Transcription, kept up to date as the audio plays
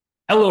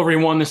Hello,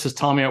 everyone. This is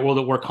Tommy at World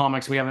at War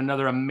Comics. We have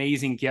another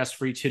amazing guest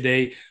for you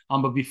today.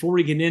 But before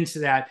we get into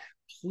that,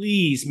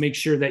 please make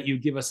sure that you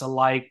give us a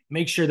like.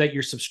 Make sure that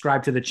you're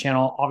subscribed to the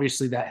channel.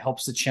 Obviously, that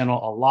helps the channel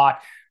a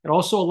lot. It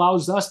also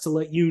allows us to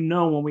let you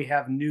know when we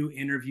have new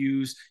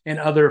interviews and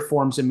other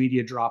forms of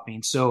media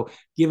dropping. So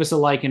give us a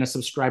like and a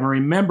subscribe. And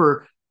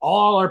remember,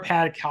 all our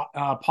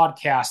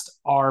podcasts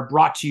are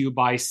brought to you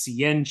by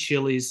Cien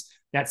Chilies.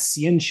 That's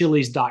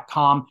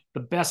cienchiles.com,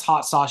 the best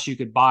hot sauce you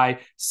could buy.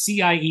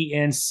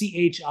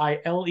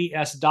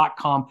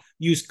 CIENCHILES.com.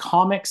 Use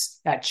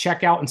comics at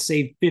checkout and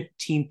save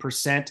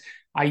 15%.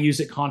 I use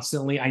it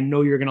constantly. I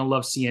know you're going to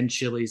love Cien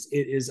Chilies.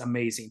 It is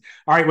amazing.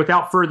 All right,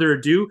 without further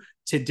ado,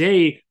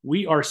 today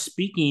we are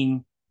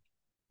speaking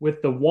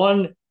with the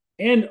one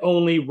and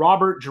only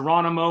Robert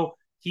Geronimo.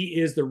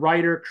 He is the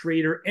writer,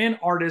 creator, and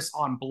artist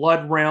on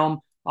Blood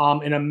Realm,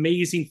 an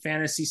amazing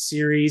fantasy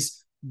series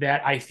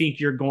that I think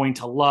you're going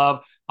to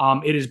love.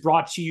 It is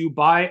brought to you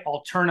by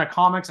Alterna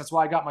Comics. That's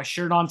why I got my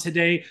shirt on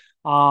today.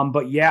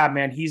 But yeah,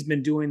 man, he's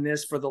been doing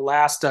this for the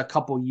last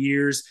couple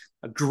years.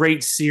 A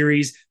great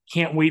series.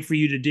 Can't wait for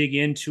you to dig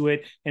into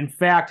it. In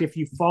fact, if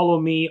you follow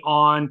me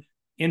on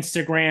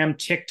Instagram,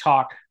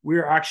 TikTok,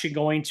 we're actually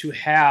going to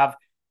have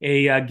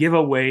a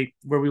giveaway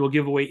where we will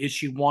give away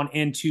issue 1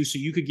 and 2 so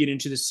you could get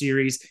into the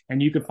series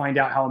and you could find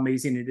out how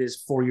amazing it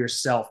is for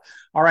yourself.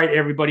 All right,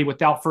 everybody,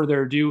 without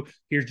further ado,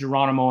 here's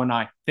Geronimo and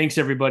I. Thanks,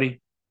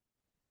 everybody.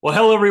 Well,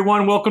 hello,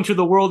 everyone. Welcome to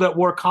the World at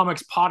War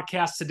Comics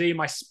podcast. Today,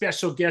 my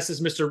special guest is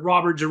Mr.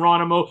 Robert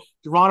Geronimo.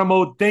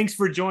 Geronimo, thanks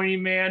for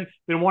joining, man.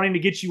 Been wanting to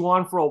get you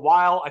on for a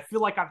while. I feel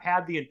like I've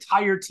had the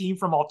entire team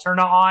from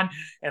Alterna on,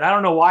 and I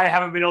don't know why I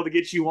haven't been able to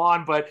get you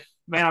on, but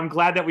man, I'm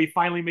glad that we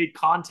finally made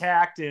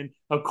contact. And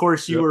of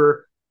course, you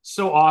were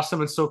so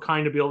awesome and so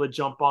kind to be able to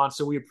jump on.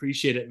 So we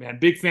appreciate it, man.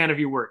 Big fan of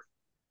your work.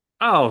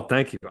 Oh,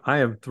 thank you. I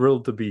am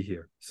thrilled to be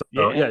here. So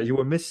Yeah, yeah, you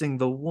were missing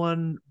the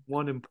one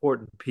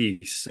important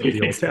piece of the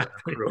Alterna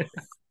exactly. crew.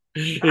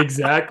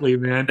 Exactly,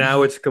 man.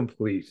 Now it's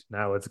complete.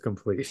 Now it's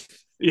complete.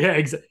 Yeah,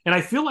 exactly. And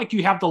I feel like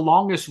you have the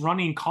longest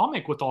running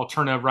comic with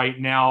Alterna right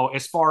now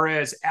as far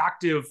as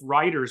active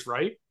writers,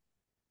 right?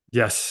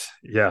 Yes.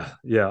 Yeah.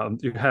 Yeah.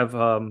 You have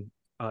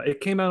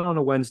it came out on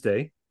a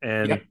Wednesday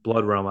and Yep,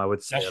 Blood Realm, I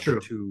would say, that's are the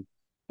true.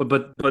 two.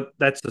 But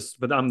that's the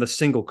but I'm the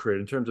single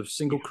creator. In terms of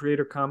single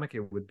creator comic,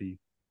 it would be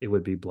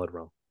Blood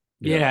Realm.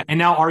 Yeah. Yeah. And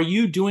now are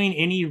you doing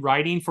any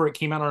writing for it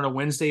came out on a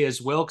Wednesday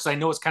as well? Because I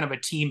know it's kind of a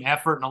team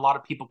effort and a lot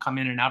of people come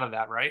in and out of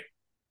that, right?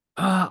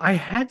 I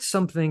had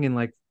something in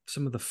like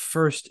some of the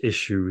first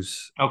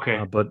issues,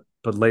 Okay. but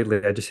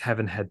lately I just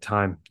haven't had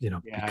time, Yeah,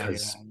 yeah.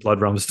 because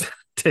Blood Rum's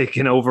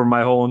taken over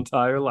my whole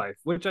entire life,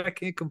 which I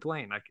can't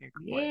complain. I can't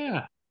complain.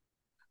 Yeah.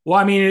 Well,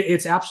 I mean,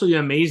 it's absolutely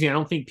amazing. I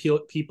don't think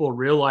people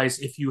realize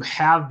if you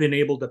have been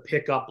able to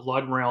pick up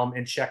Blood Realm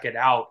and check it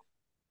out,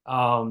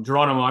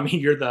 Geronimo. I mean,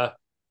 you're the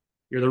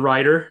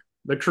writer,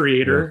 the Yeah,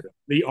 creator,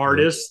 the yeah,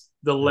 artist,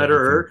 the everything.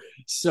 letterer.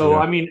 So, Yeah,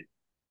 I mean,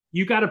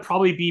 you got to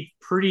probably be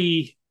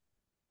pretty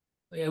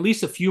at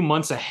least a few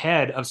months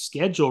ahead of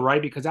schedule,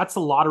 right? Because that's a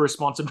lot of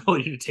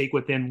responsibility to take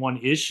within one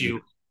it, issue.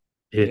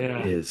 it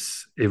Yeah.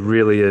 is. It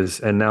really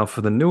is. And now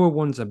for the newer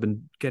ones, I've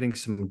been getting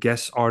some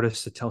guest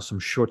artists to tell some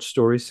short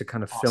stories to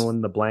kind of fill Awesome.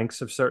 in the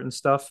blanks of certain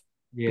stuff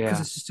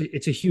because Yeah.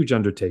 it's a huge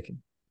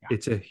undertaking. Yeah.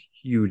 It's a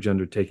huge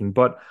undertaking,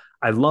 but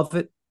I love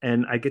it,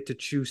 and I get to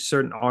choose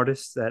certain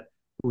artists that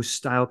whose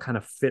style kind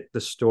of fit the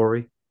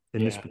story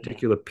in this Yeah. Yeah.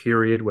 particular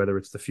period, whether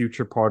it's the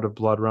future part of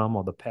Blood Realm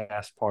or the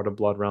past part of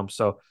Blood Realm.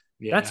 So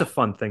that's a Yeah.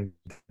 fun thing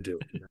to do.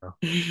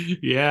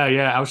 Yeah,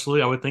 yeah,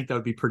 absolutely. I would think that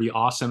would be pretty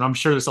awesome. I'm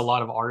sure there's a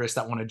lot of artists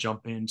that want to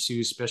jump in too,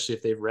 especially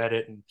if they've read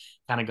it and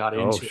kind of got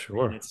Oh, into it, man.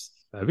 sure. It's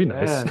That'd be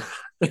nice.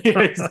 yeah, yeah,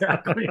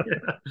 exactly.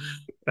 Yeah.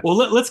 Well,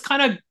 let's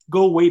kind of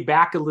go way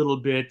back a little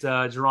bit,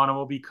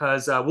 Geronimo,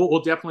 because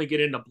we'll definitely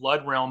get into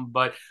Blood Realm,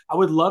 but I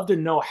would love to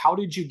know how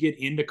did you get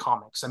into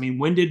comics? I mean,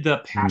 when did the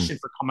Hmm. passion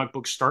for comic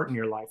books start in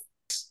your life?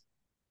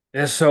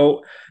 Yeah,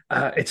 so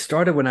it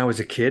started when I was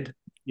a kid,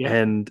 Yeah,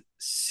 and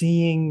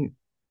seeing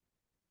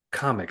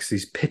comics,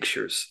 these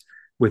pictures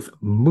with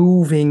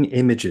moving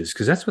images,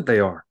 because that's what they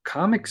are.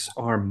 Comics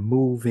are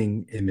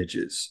moving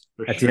images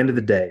for at the end of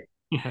the sure. day.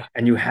 Yeah,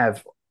 And you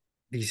have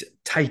these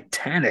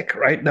titanic,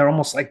 right? They're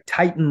almost like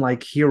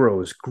Titan-like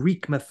heroes,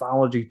 Greek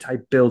mythology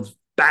type builds,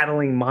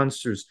 battling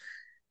monsters.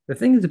 The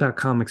thing is about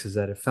comics is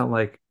that it felt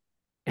like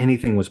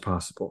anything was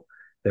possible.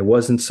 There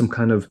wasn't some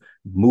kind of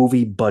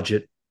movie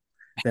budget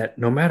that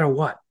no matter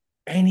what,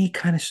 any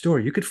kind of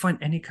story, you could find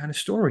any kind of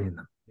story in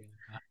them.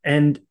 yeah,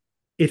 And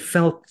it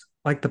felt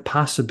like the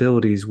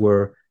possibilities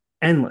were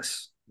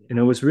endless. And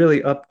it was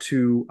really up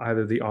to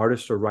either the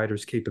artist or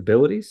writer's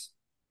capabilities.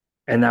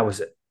 And that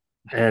was it.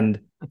 And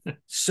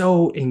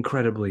so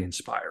incredibly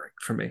inspiring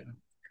for me. yeah.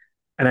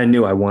 And I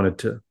knew I wanted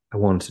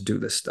to do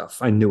this stuff.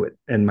 I knew it.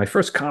 And my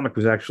first comic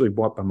was actually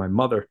bought by my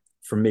mother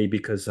for me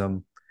because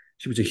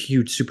she was a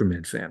huge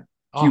Superman fan.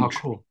 Oh, how Huge.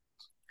 cool.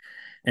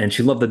 And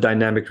she loved the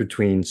dynamic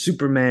between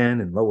Superman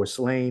and Lois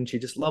Lane. She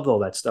just loved all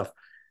that stuff.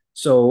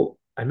 So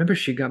I remember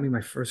she got me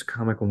my first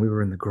comic when we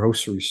were in the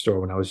grocery store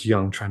when I was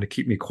young, trying to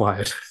keep me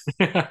quiet.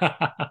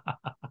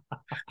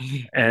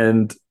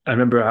 And I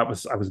remember I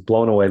was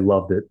blown away,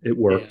 loved it. It Yeah.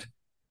 worked.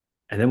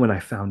 And then when I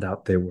found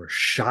out there were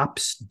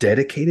shops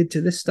dedicated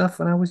to this stuff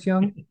when I was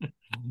young,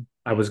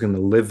 I was going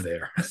to live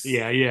there.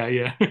 Yeah, yeah,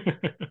 yeah.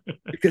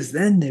 Because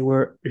then there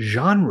were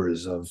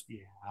genres Yeah,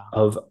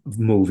 of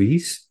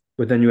movies,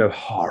 but then you have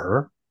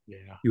horror,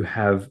 yeah. you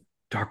have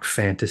dark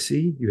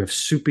fantasy, you have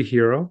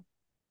superhero,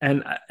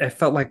 and I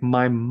felt like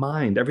my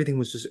mind, everything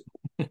was just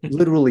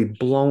literally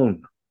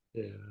blown,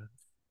 Yeah.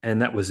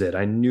 and that was it.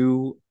 I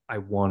knew I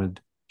wanted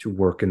to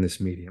work in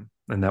this medium,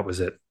 and that was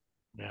it.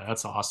 Yeah,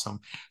 that's awesome.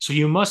 So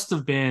you must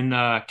have been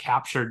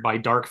captured by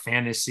dark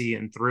fantasy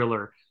and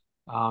thriller,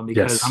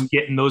 because I'm Yes.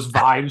 getting those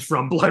vibes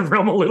from Blood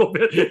Realm a little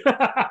bit.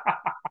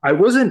 I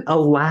wasn't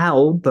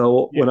allowed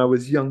though Yeah, when I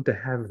was young to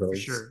have for those.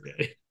 sure.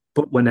 Yeah,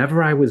 But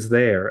whenever I was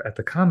there at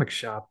the comic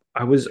shop,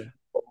 I was yeah.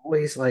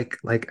 always like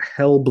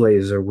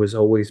Hellblazer was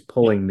always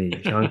pulling me,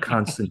 John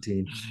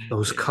Constantine,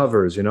 those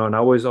covers, and I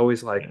was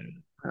always like,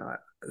 uh,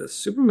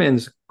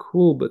 Superman's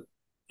cool, but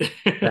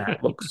that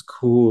looks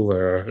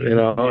cooler, and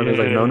it's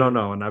like, no, no, Yeah.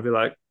 no. And I'd be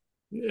like,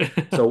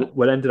 so Yeah.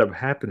 what ended up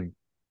happening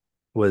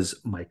was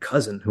my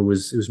cousin, who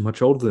was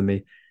much older than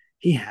me,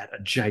 he had a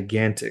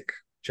gigantic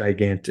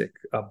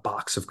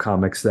box of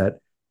comics that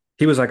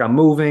he was like, I'm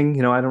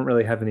moving, I don't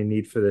really have any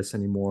need for this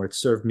anymore. It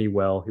served me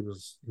well.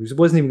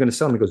 Wasn't even going to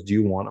sell them. He goes, do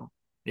you want them?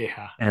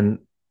 Yeah. And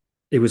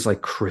it was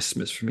like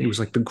Christmas for me. It was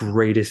like the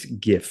greatest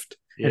gift.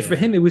 And for Yeah.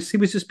 him, he was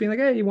just being like,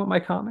 hey, you want my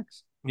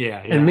comics? Yeah.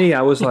 And Yeah. me,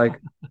 I was like,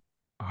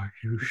 are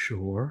you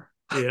sure?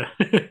 Yeah.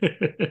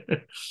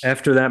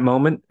 After that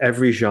moment,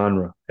 every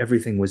genre,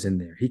 everything was in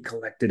there. He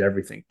collected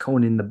everything.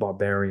 Conan the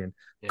Barbarian,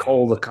 Yeah.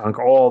 Cole the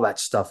Conqueror, all that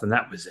stuff. And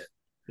that was it.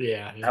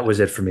 Yeah. That Yeah. was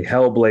it for me.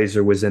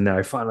 Hellblazer was in there.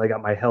 I finally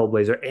got my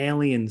Hellblazer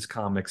Aliens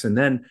comics. And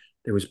then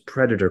there was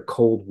Predator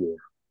Cold War.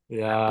 That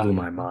Yeah. blew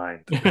my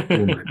mind. That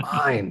blew my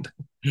mind.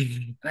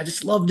 And I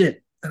just loved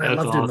it. And I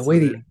That's loved it. And the way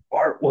awesome, the man.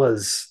 art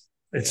was,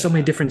 and so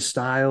many Yeah. different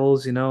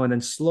styles, and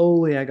then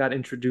slowly I got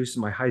introduced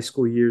in my high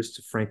school years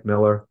to Frank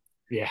Miller.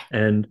 Yeah.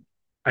 And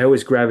I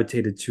always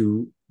gravitated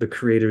to the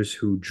creators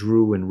who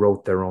drew and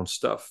wrote their own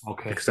stuff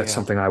Okay. because that's Yeah.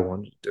 something I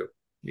wanted to do.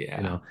 You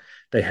Yeah. know,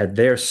 they had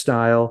their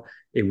style.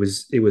 It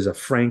was a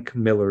Frank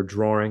Miller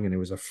drawing and it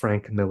was a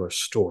Frank Miller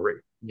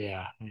story.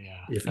 Yeah.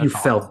 Yeah. If you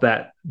That's felt awesome.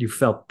 that, you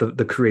felt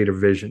the creative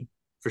vision,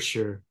 For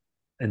sure.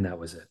 and that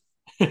was it.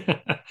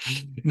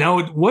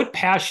 Now, what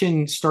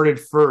passion started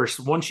first?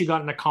 Once you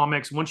got into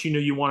comics, once you knew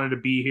you wanted to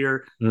be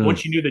here, Mm,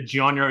 once you knew the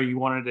genre you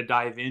wanted to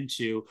dive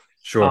into,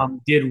 sure.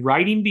 did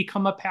writing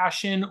become a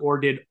passion or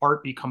did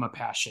art become a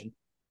passion?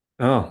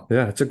 Oh,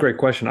 yeah, that's a great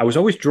question. I was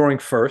always drawing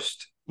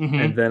first, and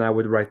Hmm. then I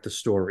would write the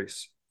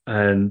stories.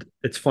 And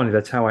it's funny,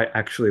 that's how I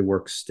actually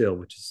work still,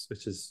 which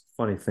is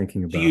funny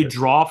thinking So about you it.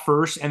 draw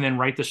first and then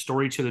write the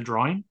story to the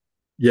drawing?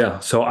 Yeah,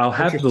 so I'll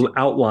have the Interesting.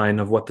 outline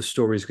of what the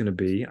story is going to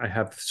be. I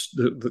have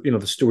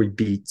the story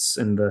beats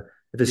and the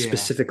Yeah.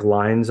 specific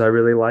lines I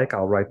really like.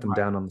 I'll write them Right.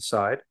 down on the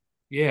side.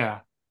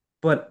 Yeah.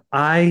 But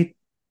I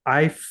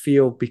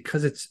feel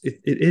because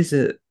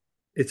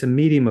it's a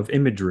medium of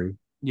imagery.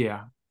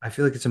 Yeah. I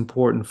feel like it's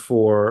important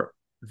for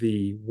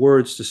the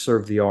words to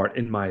serve the art,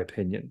 in my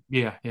opinion.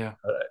 Yeah. Yeah.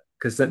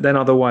 Because then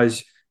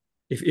otherwise,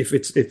 if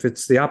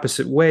it's the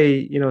opposite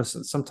way,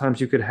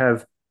 sometimes you could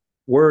have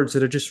words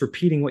that are just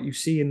repeating what you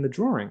see in the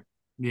drawing.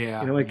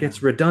 Yeah. It Yeah.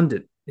 gets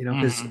redundant,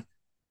 because Hmm.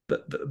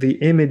 the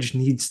image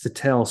needs to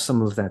tell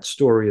some of that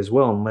story as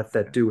well and let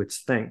that do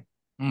its thing.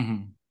 Hmm.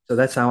 So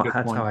that's how Good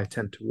that's how point. I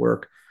tend to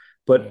work.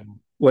 Yeah. But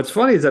what's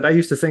funny is that I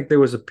used to think there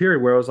was a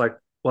period where I was like,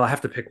 well, I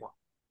have to pick one.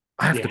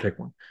 I have to Yeah. pick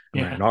one.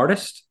 Am I Yeah. an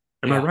artist?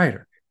 Am I a Yeah.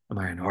 writer? Am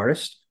I an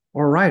artist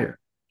or a writer?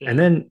 And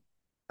Yeah. then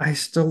I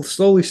still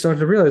slowly started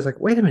to realize, like,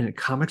 wait a minute,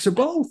 comics are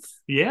both.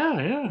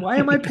 Yeah. Why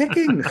am I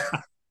picking?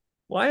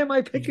 Why am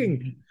I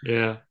picking?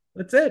 Yeah.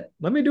 That's it.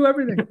 Let me do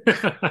everything.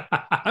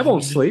 I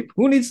won't sleep.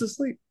 Who needs to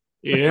sleep?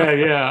 Yeah,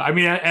 yeah. I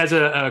mean, as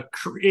a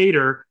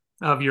creator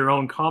of your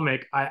own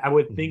comic, I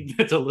would think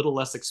that's a little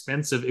less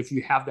expensive if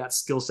you have that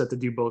skill set to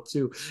do both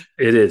too.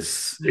 It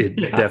is. It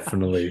Yeah,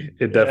 definitely, it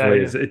yeah, definitely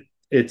yeah. is.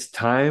 It's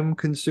time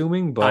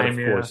consuming, but Time, of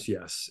yeah. course,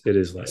 yes, it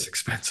is less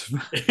expensive.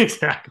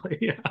 Exactly.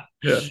 Yeah.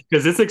 Yeah.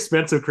 Because it's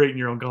expensive creating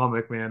your own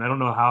comic, man. I don't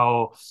know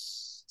how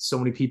so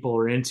many people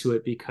are into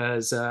it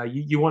because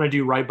you want to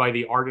do right by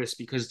the artist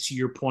because to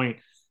your point,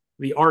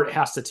 the art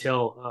has to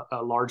tell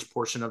a large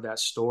portion of that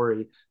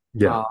story.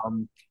 Yeah.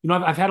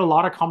 I've had a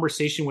lot of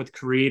conversation with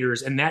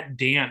creators, and that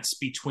dance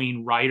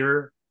between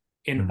writer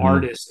and Hmm.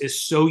 artist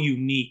is so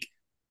unique.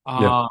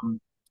 Yeah.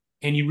 Um,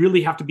 and you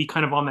really have to be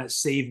kind of on that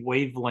same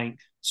wavelength.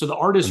 So the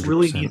artist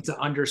really 100%. needs to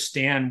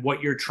understand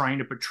what you're trying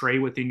to portray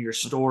within your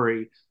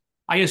story.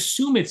 I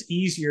assume it's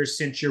easier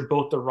since you're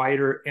both the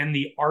writer and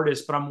the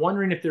artist, but I'm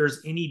wondering if there's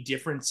any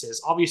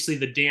differences. Obviously,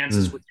 the dance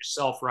is Mm. with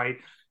yourself, right?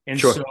 And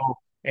so, Sure.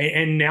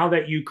 and now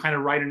that you kind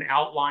of write an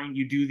outline,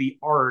 you do the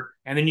art,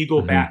 and then you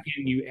go back Hmm.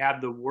 and you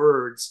add the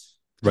words.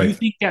 Do you Right.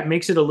 think that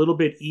makes it a little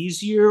bit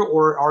easier,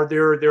 or are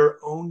there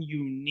their own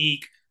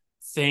unique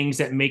things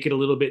that make it a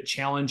little bit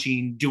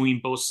challenging doing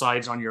both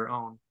sides on your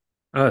own?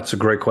 That's a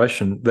great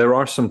question. There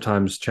are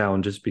sometimes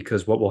challenges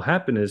because what will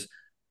happen is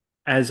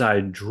as I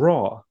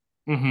draw,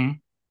 Mm-hmm.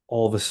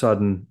 all of a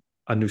sudden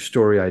a new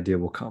story idea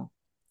will come.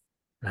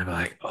 And I'm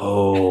like,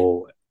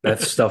 oh,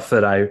 that's stuff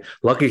that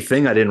lucky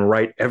thing I didn't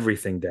write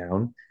everything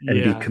down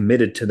and be Yeah,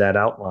 committed to that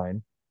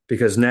outline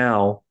because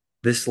now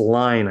this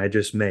line I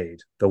just made,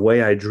 the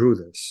way I drew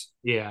this,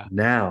 yeah,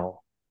 now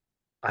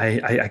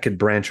I could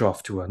branch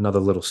off to another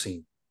little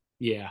scene.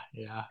 yeah,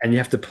 yeah, And you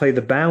have to play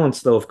the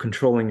balance though of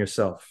controlling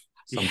yourself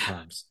yeah.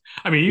 sometimes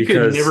I mean, you could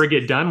never because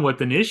get done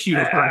with an issue,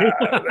 right?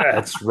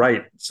 that's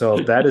right. So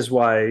that is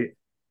why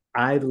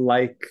I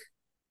like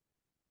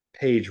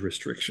page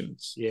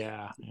restrictions.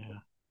 Yeah, yeah,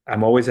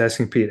 I'm always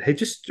asking Pete, hey,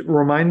 just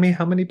remind me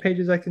how many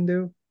pages I can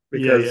do yeah,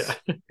 because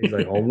he's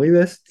like, yeah, only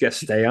this?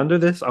 Just stay under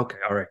this? Okay,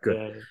 all right,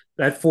 good. yeah,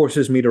 That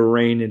forces me to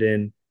rein it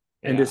in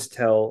and yeah, just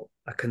tell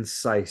a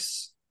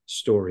concise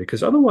story.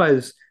 Because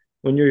otherwise,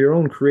 when you're your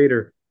own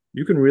creator,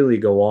 you can really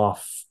go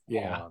off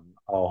yeah, on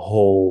a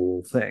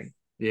whole thing,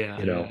 yeah,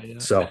 you know. yeah,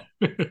 So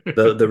yeah.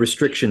 the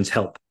restrictions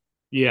help.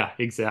 Yeah,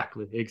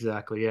 exactly.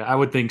 Exactly. Yeah, I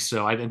would think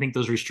so. I think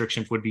those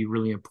restrictions would be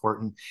really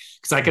important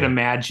because I could Mm.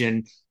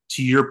 imagine,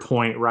 to your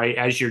point, right,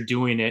 as you're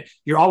doing it,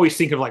 you're always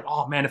thinking of like,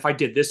 oh man, if I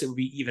did this, it would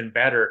be even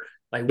better.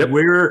 Like Yep.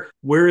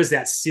 where is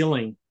that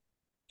ceiling,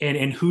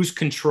 and who's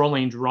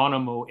controlling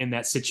Geronimo in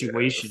that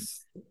situation,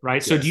 Yes.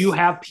 right? So do you Yes.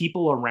 have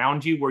people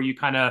around you where you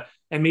kind of,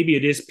 and maybe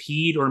it is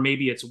Pete or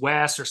maybe it's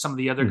Wes or some of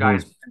the other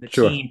guys Hmm. in the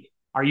Sure. team.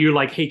 Are you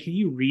like, hey, can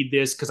you read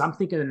this? Because I'm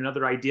thinking of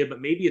another idea, but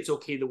maybe it's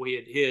okay the way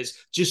it is,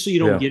 just so you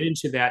don't Yeah. get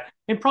into that.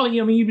 And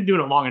probably, I mean, you've been doing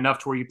it long enough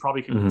to where you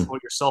probably can Hmm. control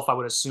yourself, I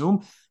would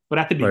assume. But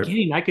at the Right.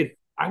 beginning,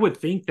 I would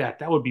think that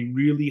that would be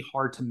really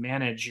hard to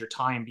manage your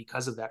time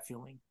because of that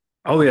feeling.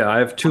 Oh yeah, I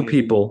have two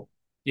people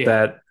Yeah,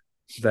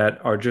 that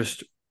are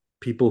just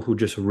people who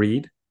just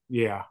read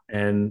yeah,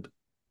 and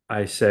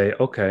I say,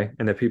 okay,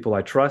 and they're people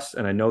I trust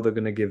and I know they're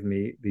going to give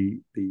me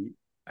the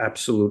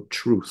absolute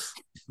truth.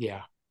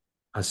 yeah,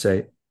 I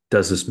say,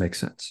 does this make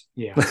sense?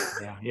 yeah,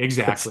 yeah, That's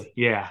exactly.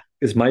 Yeah.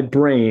 because my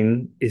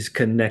brain is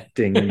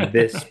connecting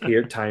this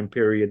time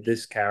period,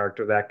 this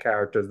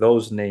character,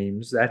 those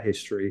names, that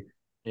history.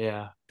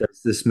 Yeah.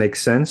 Does this make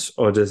sense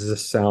or does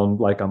this sound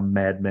like a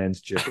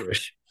madman's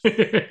gibberish?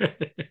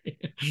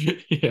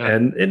 Yeah.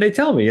 And they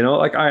tell me,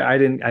 like I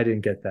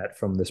didn't get that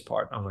from this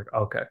part. I'm like,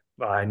 okay,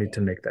 well, I need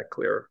to make that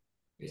clearer.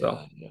 Yeah. So,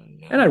 Yeah.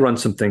 Yeah. and I run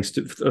some things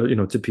to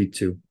to Pete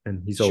too,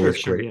 and he's Sure. always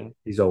Sure. great. Yeah.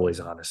 He's always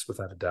honest,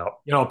 without a doubt.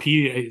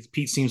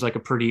 Pete seems like a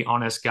pretty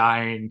honest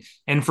guy,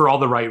 and for all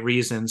the right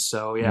reasons.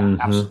 So yeah,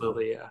 Hmm.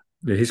 absolutely. Yeah.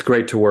 Yeah, he's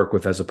great to work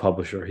with as a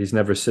publisher. He's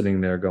never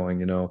sitting there going,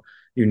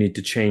 you need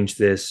to change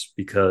this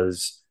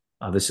because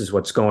this is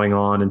what's going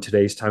on in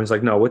today's time. He's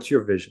like, no, what's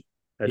your vision?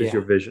 That is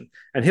your Yeah. vision,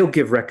 and he'll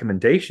give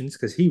recommendations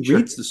because he Sure.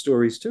 reads the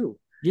stories too.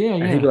 Yeah.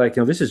 And he'd be Yeah. like,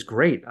 this is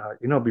great.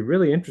 It'd be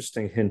really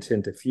interesting, hint,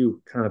 hint, if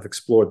you kind of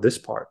explored this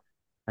part.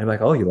 I'm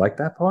like, oh, you like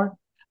that part?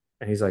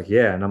 And he's like,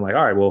 yeah. And I'm like,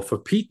 all right, well, for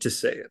Pete to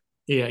say it,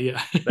 Yeah.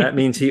 Yeah. that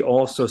means he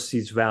also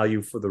sees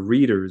value for the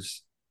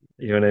readers.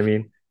 You know what I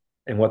mean?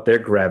 And what they're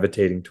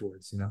gravitating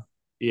towards.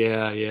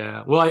 Yeah.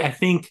 Yeah. Well, I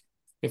think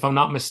if I'm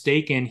not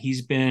mistaken,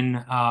 he's owned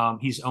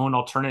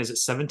Alterna. Is it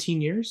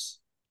 17 years?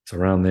 It's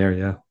around there.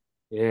 Yeah.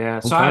 Yeah.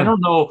 Long So I time. don't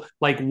know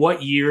like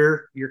what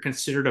year you're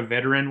considered a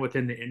veteran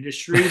within the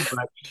industry,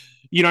 but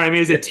you know what I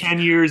mean? Is it It's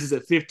 10 years? Is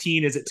it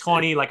 15? Is it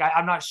 20? Like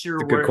I'm not sure a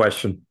good where,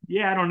 question.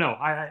 yeah, I don't know.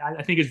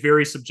 I think it's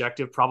very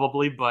subjective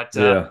probably, but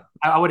Yeah.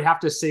 I would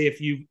have to say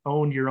if you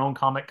owned your own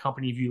comic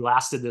company, if you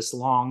lasted this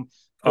long,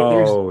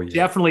 there's Oh, yeah.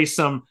 definitely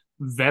some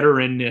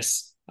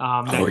veteranness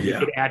Oh, that you yeah.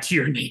 could add to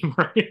your name,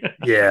 right?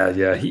 Yeah.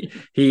 Yeah.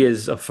 He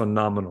is a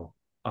phenomenal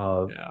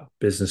Yeah.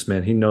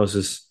 businessman. He knows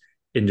this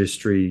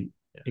industry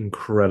Yeah.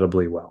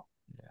 incredibly well.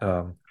 Yeah.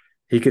 Um,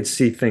 he could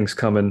see things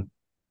coming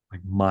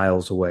like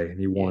miles away, and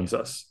he Yeah. warns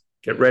us,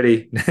 "Get Yeah.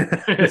 ready,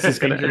 this is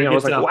gonna." Things are And gonna I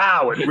was get like,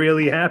 tough. "Wow, it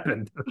really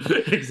happened."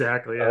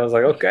 Exactly. I Yeah. was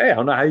like, "Okay, I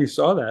don't know how you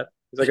saw that."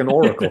 He's like an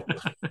oracle.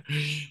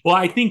 Well,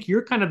 I think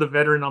you're kind of the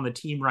veteran on the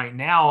team right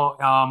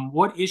now.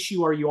 What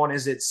issue are you on?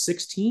 Is it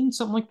 16,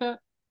 something like that?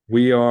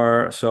 We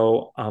are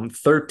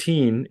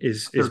 13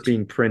 is 13.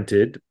 being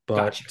printed,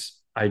 Gotcha. but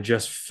I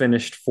just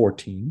finished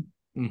 14.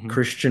 Hmm.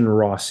 Christian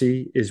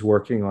Rossi is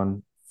working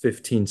on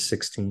 15,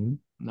 16.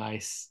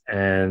 Nice.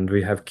 And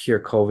we have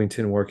Kier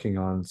Covington working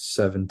on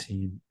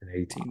 17 and Wow.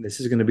 18. This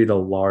is going to be the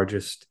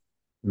largest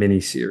mini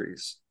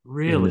series in the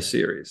Really?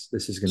 series.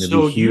 This is going to be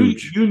So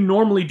huge. you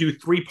normally do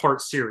 3-part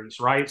series,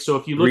 right? So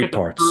if you look Three at the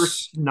first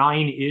parts.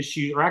 9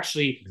 issues, or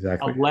actually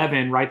Exactly.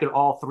 11, right? They're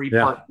all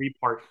Yeah.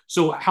 3-part.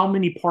 So how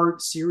many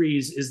part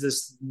series is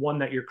this one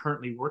that you're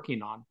currently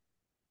working on?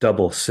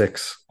 Double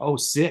six. Oh,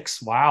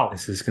 six. Wow.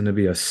 This is going to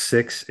be a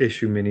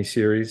 6-issue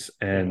miniseries.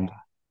 And Yeah.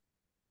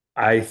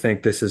 I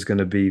think this is going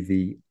to be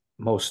the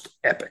most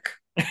epic.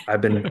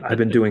 I've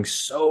been doing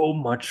so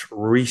much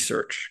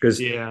research because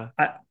Yeah.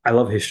 I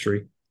love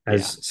history, Yeah.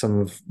 as some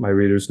of my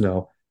readers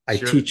know. I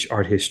Sure. teach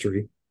art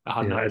history,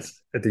 Oh, at,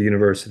 nice. at the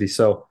university.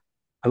 So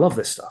I love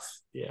this stuff.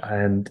 Yeah.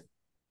 And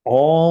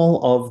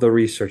all of the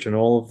research and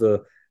all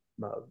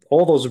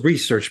those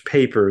research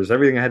papers,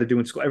 everything I had to do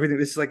in school, everything.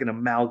 This is like an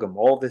amalgam.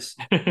 All this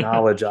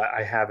knowledge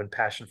I have and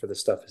passion for this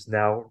stuff is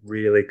now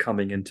really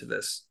coming into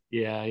this.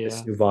 Yeah, This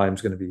yeah. new volume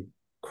is going to be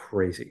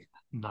crazy.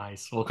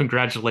 Nice. Well,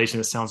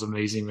 congratulations. It sounds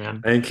amazing,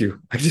 man. Thank you.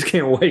 I just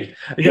can't wait.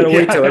 I gotta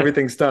wait till Yeah.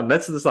 everything's done.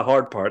 That's the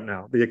hard part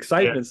now. The Yeah.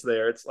 excitement's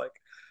there. It's like,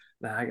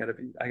 nah, I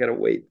gotta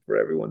wait for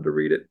everyone to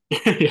read it.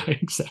 Yeah,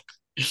 exactly.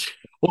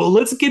 Well,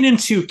 let's get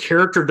into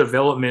character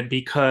development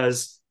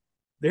because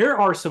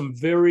there are some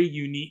very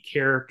unique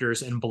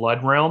characters in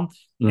Blood Realm.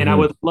 And I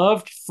would Hmm.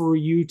 love for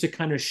you to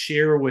kind of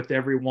share with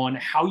everyone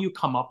how you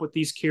come up with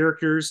these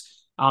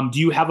characters. Do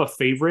you have a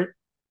favorite?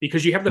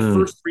 Because you have the Mm.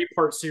 first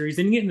three-part series,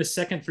 then you get in the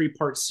second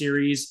three-part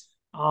series,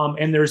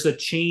 and there's a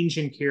change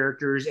in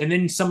characters, and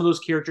then some of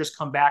those characters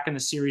come back in the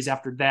series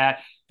after that.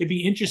 It'd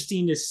be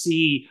interesting to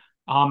see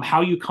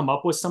how you come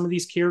up with some of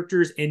these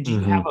characters, and do you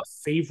have Hmm. a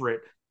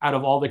favorite out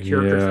of all the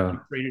characters that you Yeah.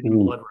 created in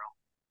Blood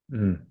Ooh.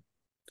 Mm.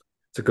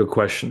 It's a good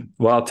question.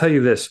 Well, I'll tell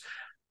you this.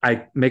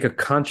 I make a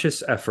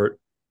conscious effort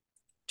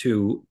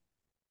to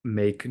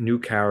make new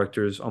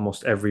characters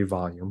almost every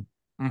volume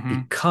Realm? Mm-hmm.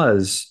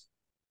 because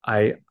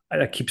I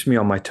that keeps me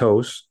on my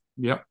toes.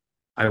 Yep.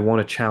 I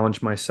want to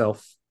challenge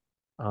myself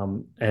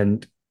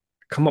and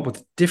come up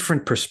with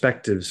different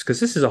perspectives because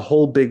this is a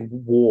whole big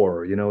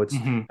war. It's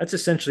Mm-hmm. that's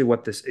essentially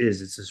what this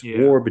is. It's this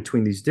Yeah. war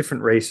between these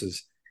different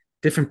races,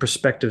 different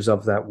perspectives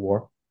of that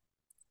war.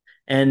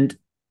 And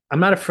I'm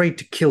not afraid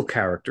to kill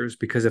characters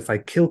because if I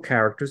kill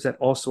characters, that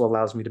also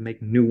allows me to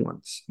make new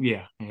ones,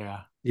 Yeah.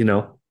 Yeah. you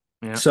know?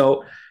 Yeah.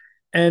 So,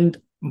 and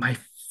my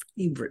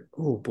favorite,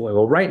 oh boy,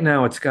 well, right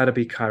now it's got to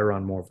be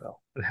Chiron Morvel.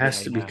 It Yeah.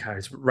 has to be Yeah.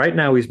 Chiron. Right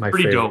now, he's my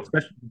Pretty favorite. dope.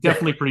 Especially,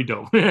 Definitely pretty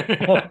dope.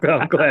 oh,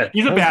 I'm glad.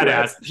 He's a I'm glad.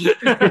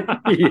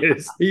 badass. He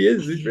is. He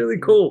is. He's really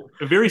cool.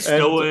 Very And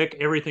stoic,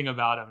 everything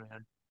about him,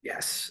 man.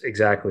 yes,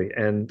 exactly.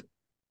 And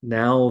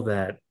now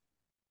that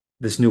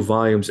this new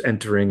volume's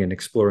entering and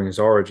exploring his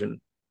origin,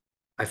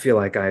 I feel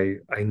like I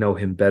know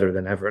him better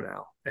than ever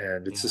now.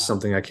 And it's just Yeah.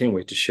 something I can't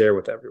wait to share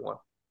with everyone.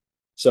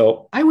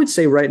 So I would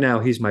say right now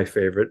he's my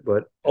favorite,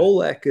 but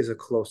Olek is a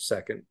close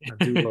second.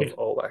 I do love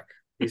Olek.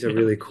 He's a Yeah.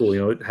 really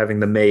cool, having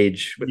the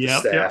mage with the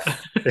Yep. Yep.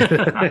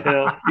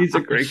 staff. He's a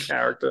great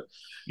character.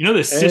 The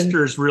And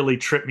sisters really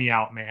trip me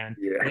out, man.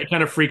 yeah. They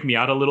kind of freak me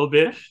out a little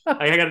bit.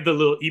 I got the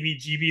little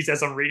EBGBs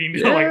as I'm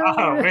reading. I'm like,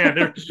 oh man,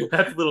 Yeah.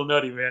 that's a little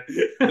nutty, man.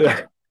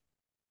 Yeah.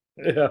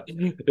 Yeah.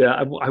 Yeah.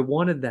 I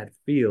wanted that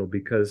feel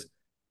because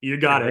You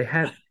got they it.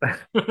 had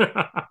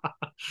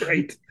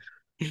right.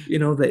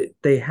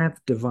 They have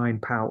divine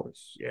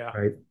powers, Yeah.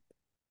 right?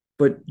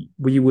 But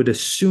we would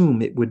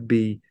assume it would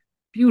be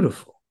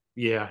beautiful,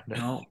 Yeah.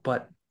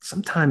 but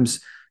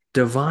sometimes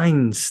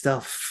divine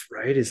stuff,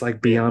 right, is like Yeah,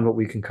 beyond what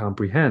we can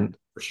comprehend.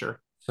 for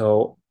sure.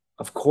 So,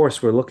 of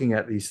course, we're looking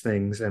at these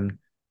things and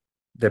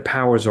their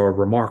powers are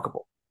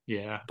remarkable,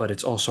 Yeah, but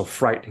it's also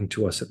frightening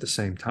to us at the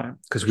same time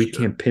because for we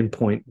sure. can't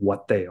pinpoint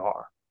what they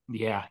are.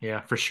 Yeah,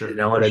 yeah, for You sure.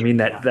 know For what I sure. mean?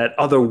 Yeah. That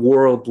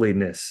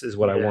otherworldliness is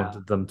what I Yeah.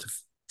 wanted them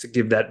to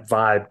give that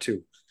vibe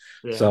to.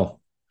 Yeah. So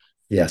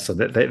yeah, so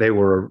that they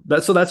were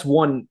that's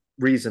one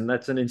reason.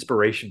 That's an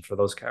inspiration for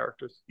those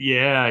characters.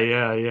 Yeah,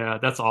 yeah, yeah.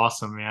 That's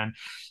awesome, man.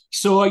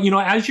 So,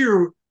 as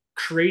you're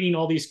creating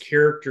all these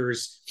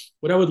characters,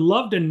 what I would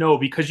love to know,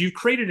 because you've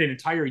created an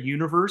entire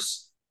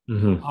universe,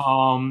 Hmm.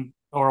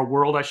 or a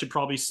world, I should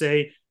probably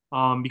say,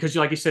 because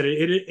like you said,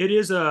 it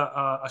is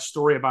a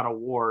story about a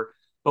war,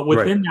 but Right.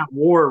 within that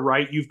war,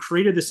 right, you've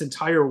created this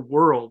entire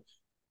world.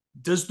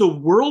 Does the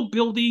world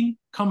building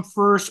come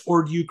first,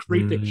 or do you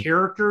create the Mm,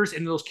 characters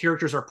and those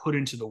characters are put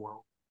into the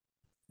world?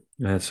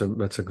 that's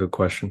a good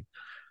question.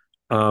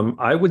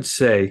 I would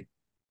say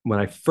when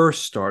I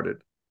first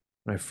started,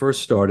 when I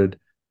first started,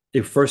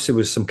 at first it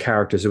was some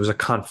characters. It was a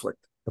conflict.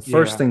 The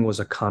first Yeah. thing was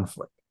a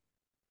conflict.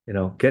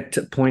 Get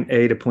to point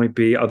A to point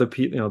B. Other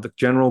people, the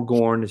General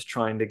Gorn is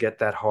trying to get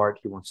that heart.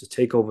 He wants to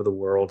take over the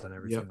world and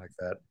everything Yep. like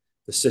that.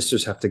 The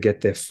sisters have to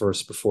get there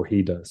first before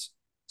he does.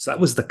 So that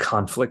was the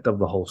conflict of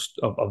the whole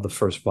of the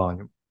first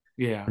volume.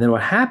 Yeah. And then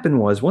what happened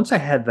was once I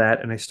had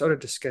that and I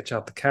started to sketch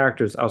out the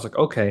characters, I was like,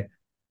 okay,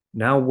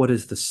 now what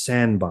does the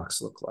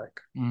sandbox look like?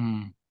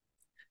 Mm,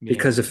 yeah.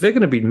 Because if they're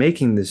going to be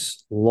making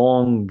this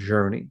long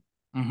journey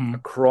Hmm.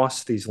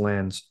 across these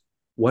lands,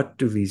 what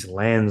do these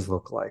lands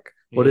look like?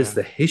 What is Yeah.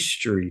 the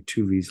history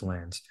to these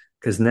lands?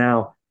 Because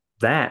now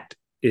that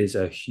is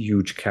a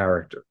huge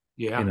character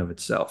Yeah. in of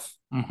itself.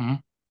 Hmm.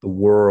 The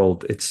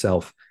world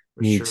itself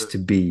For needs sure. to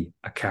be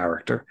a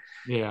character.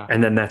 Yeah.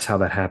 And then that's how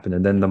that happened.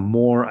 And then the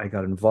more I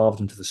got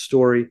involved into the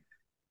story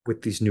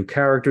with these new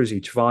characters,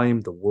 each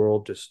volume, the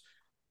world just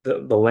the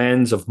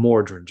lands of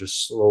Mordrin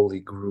just slowly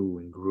grew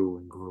and grew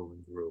and grew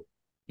and grew.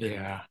 And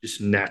Yeah.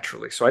 just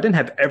naturally. So I didn't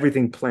have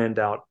everything planned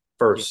out Yeah.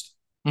 first.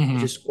 It Hmm.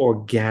 just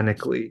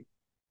organically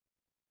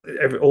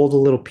all the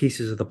little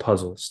pieces of the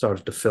puzzle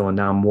started to fill, and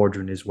now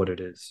Mordrin is what it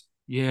is.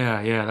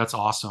 Yeah. Yeah. That's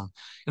awesome.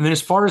 And then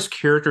as far as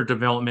character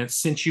development,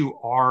 since you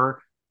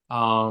are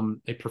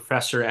a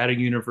professor at a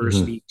Mm-hmm.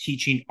 university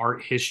teaching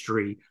art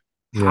history,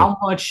 Yeah. how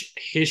much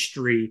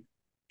history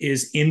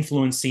is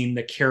influencing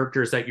the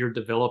characters that you're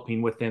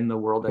developing within the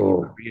world that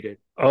you've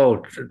Oh,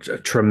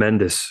 created.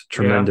 tremendous, Yeah.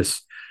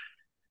 tremendous.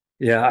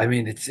 Yeah, I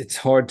mean, it's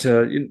hard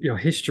to,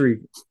 history,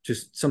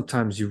 just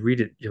sometimes you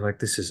read it, you're like,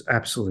 this is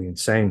absolutely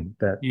insane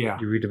that Yeah.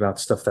 you read about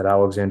stuff that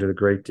Alexander the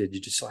Great did.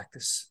 You're just like,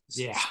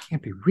 Yeah. this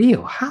can't be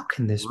real. How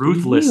can this be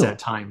Ruthless at real?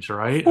 times,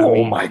 right? I Oh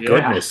mean, my yeah.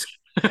 goodness.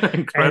 And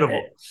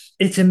Incredible.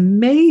 it's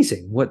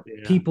amazing what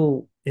Yeah.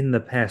 people in the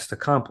past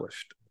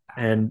accomplished.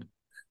 And,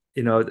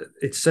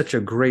 it's such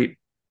a great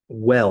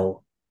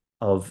well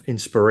of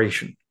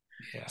inspiration.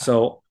 Yeah.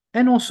 So,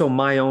 and also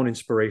my own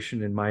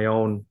inspiration and my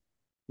own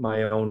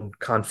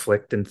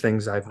conflict and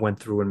things I've went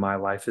through in my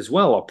life as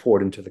well are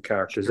poured into the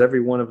characters. Sure.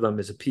 Every one of them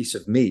is a piece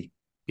of me,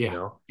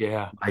 Yeah.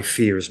 Yeah. my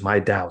fears, my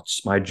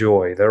doubts, my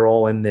joy, they're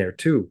all in there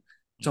too.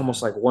 It's Yeah.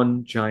 almost like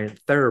one giant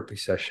therapy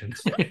session.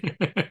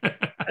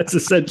 That's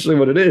essentially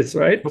what it is,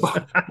 right?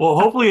 Well,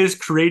 hopefully it's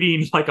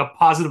creating like a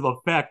positive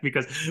effect,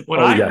 because when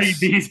Oh, I read yes.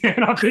 these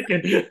and I'm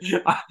thinking,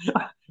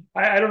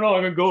 I don't know,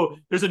 I'm gonna go,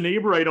 there's a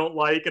neighbor I don't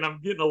like, and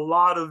I'm getting a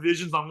lot of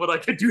visions on what I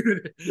could do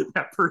to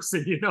that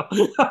person.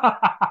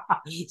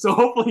 So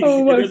hopefully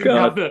Oh it my doesn't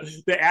have God.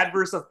 the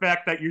adverse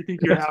effect that you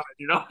think you're having.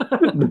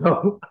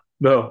 No,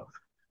 no,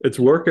 it's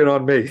working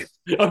on me.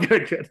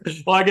 Okay, good.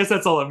 Well, I guess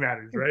that's all that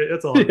matters, right?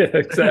 That's all Yeah, that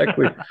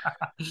exactly.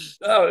 matters.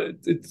 No,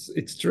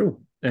 it's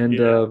true. And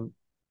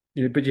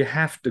Yeah. but you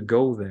have to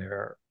go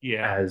there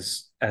Yeah.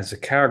 as a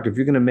character. If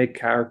you're going to make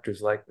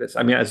characters like this,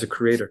 I mean, as a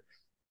creator,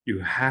 you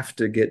have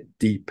to get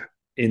deep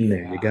in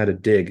there. You Yeah. got to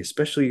dig,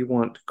 especially you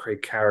want to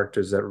create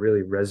characters that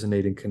really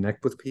resonate and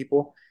connect with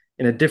people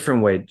in a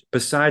different way,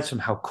 besides from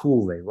how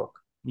cool they look.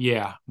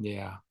 Yeah.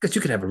 Yeah. Because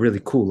you could have a really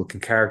cool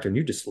looking character and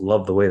you just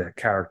love the way that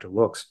character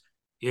looks.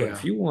 But Yeah.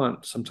 if you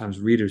want sometimes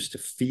readers to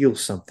feel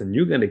something,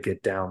 you're going to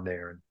get down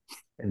there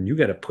and you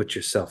got to put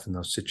yourself in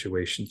those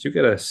situations. You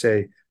got to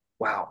say,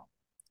 wow,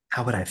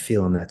 how would I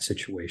feel in that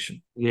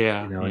situation?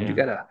 Yeah. And Yeah.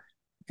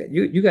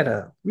 you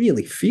gotta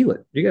really feel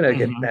it. You gotta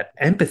get Hmm. that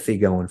empathy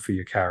going for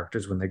your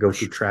characters when they go For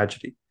through sure.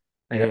 tragedy.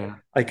 Yeah.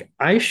 Like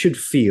I should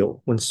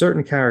feel when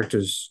certain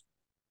characters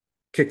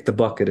kick the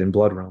bucket in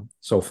Blood Realm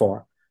so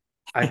far.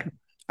 I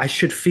I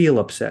should feel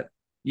upset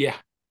Yeah.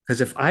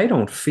 because if I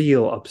don't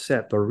feel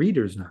upset, the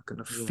reader's not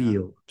going to Yeah.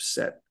 feel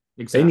upset.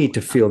 They need Exactly.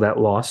 to feel that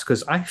loss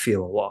because I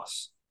feel a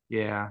loss.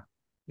 Yeah.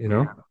 You Yeah.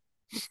 know,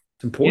 it's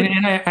And, important.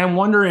 and I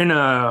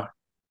wonder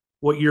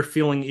what your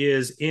feeling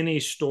is in a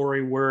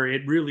story where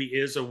it really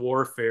is a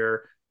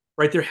warfare,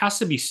 right? There has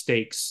to be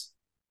stakes.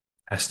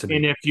 Has to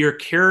And be. if your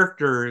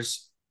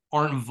characters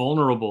aren't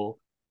vulnerable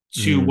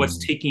to what's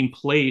Mm, taking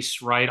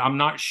place, right? I'm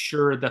not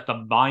sure that the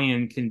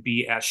buy-in can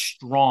be as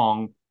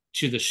strong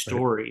to the right.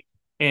 story.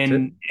 That's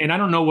it. And I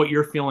don't know what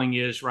your feeling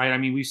is, right? I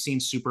mean, we've seen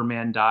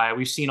Superman die.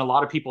 We've seen a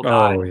lot of people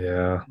die, Oh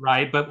yeah.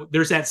 right? But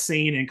there's that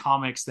saying in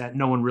comics that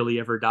no one really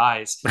ever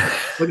dies,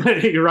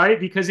 right?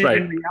 Because in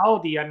Right.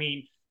 reality, I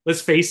mean,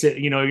 let's face it,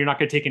 you're not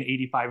going to take an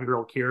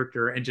 85-year-old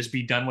character and just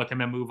be done with him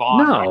and move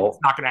on, right? It's No,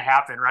 not going to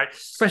happen, right?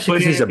 especially But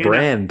because he's a in a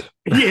brand.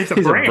 yeah, it's a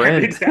He's a brand,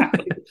 brand.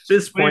 exactly. At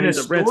this But in point, a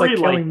he's a brand. It's like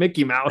story like killing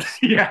Mickey Mouse.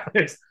 yeah,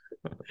 it's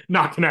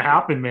not going to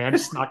happen, man.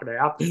 It's not going to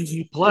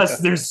happen.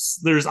 Plus, Yeah.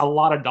 there's a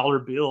lot of dollar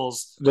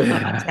bills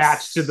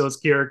attached to Yes. those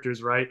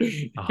characters, right?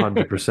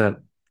 100%.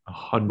 a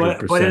hundred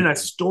But in percent. a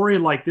story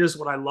like this,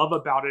 what I love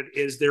about it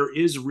is there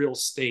is real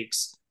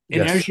stakes.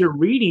 And as Yes. you're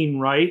reading,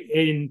 right,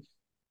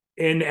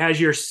 and as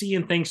you're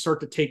seeing things start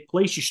to take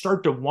place, you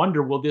start to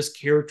wonder, will this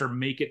character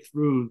make it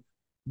through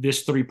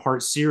this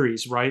 3-part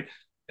series, right?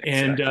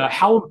 And Exactly.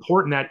 how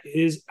important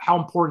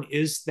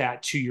is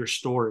that to your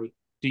story,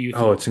 do you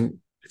Oh, think?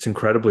 it's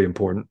incredibly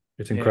important.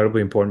 It's Yeah.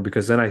 incredibly important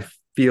because then I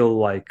feel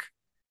like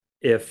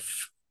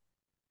if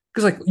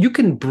because like you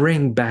can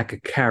bring back a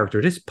character,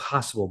 it is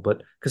possible,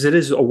 but because it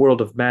is a world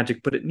of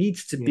magic, but it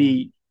needs to Yeah.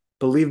 be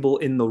believable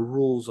in the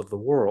rules of the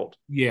world.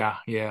 Yeah.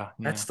 Yeah. Yeah.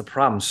 That's the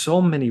problem.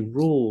 So many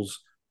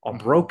rules are Mhm.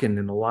 broken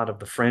in a lot of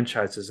the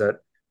franchises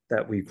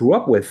that we grew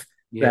up with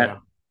Yeah. that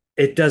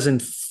it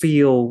doesn't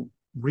feel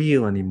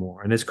real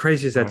anymore. And as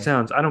crazy as that Right.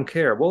 sounds, I don't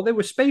care. Well, they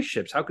were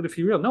spaceships. How could it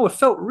feel real? No, it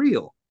felt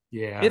real.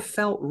 Yeah. It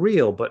felt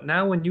real. But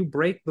now when you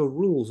break the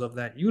rules of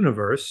that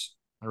universe,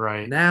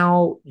 Right.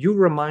 now you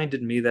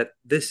reminded me that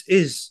this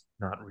is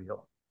not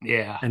real.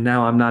 Yeah. And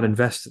now I'm not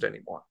invested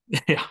anymore.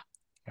 Yeah.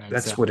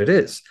 That's Exactly. what it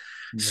is.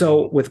 Yeah.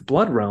 So with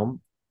Blood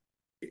Realm,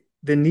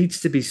 there needs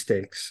to be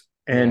stakes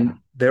Yeah. and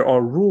there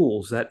are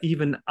rules that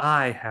even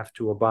I have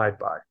to abide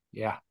by.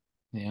 Yeah.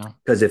 Yeah.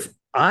 Because if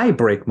I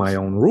break my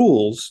own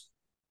rules,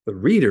 the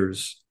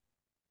readers,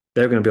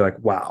 they're going to be like,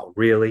 wow,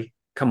 really?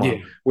 Come on.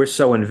 Yeah. We're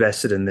so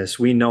invested in this.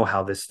 We know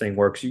how this thing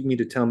works. You mean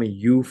to tell me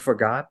you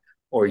forgot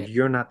or Yeah.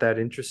 you're not that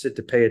interested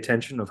to pay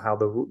attention of how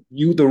the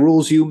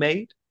rules you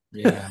made?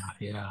 Yeah.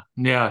 Yeah.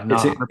 Yeah. No,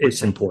 It's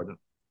 100%. important.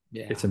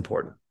 Yeah. It's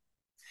important.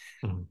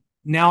 Mhm.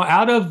 Now,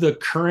 out of the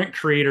current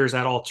creators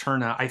at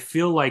Alterna, I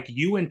feel like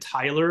you and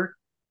Tyler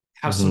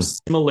have some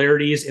Mhm.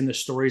 similarities in the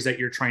stories that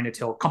you're trying to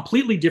tell.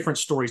 Completely different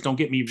stories, don't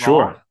get me wrong,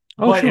 Sure.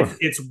 Oh, but sure.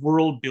 it's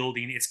world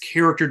building, it's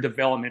character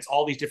development, it's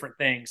all these different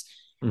things.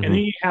 And then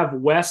Mhm. you have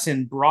Wes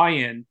and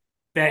Brian.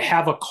 that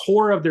have a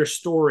core of their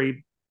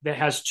story that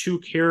has two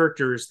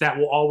characters that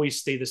will always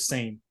stay the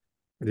same.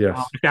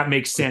 Yes. If that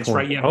makes Good sense,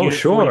 right? point. You have Oh, Unit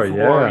sure.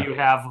 44, Yeah. you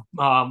have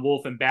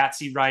Wolf and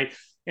Batsy, right?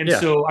 And Yeah.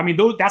 so, I mean,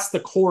 that's the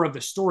core of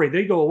the story.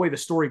 They go away, the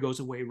story goes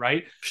away,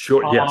 right?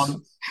 Sure. Yes.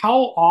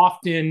 How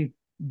often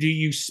do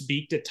you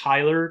speak to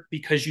Tyler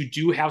because you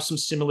do have some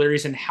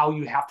similarities in how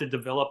you have to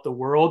develop the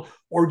world,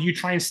 or do you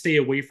try and stay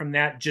away from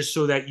that just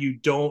so that you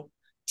don't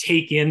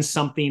take in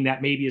something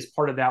that maybe is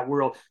part of that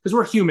world? Because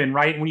we're human,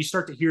 right? And when you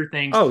start to hear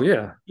things, Oh,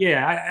 yeah.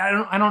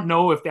 yeah, I don't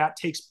know if that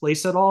takes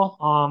place at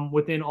all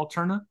within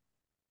Alterna.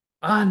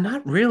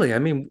 Not really. I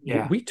mean,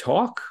 Yeah, we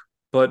talk,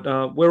 but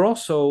we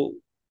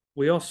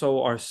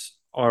also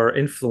are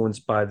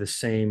influenced by the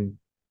same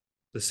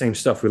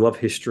stuff. We love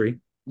history,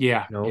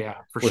 yeah, you know. yeah,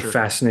 for We're sure.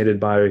 fascinated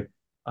by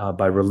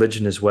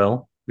religion as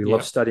well. We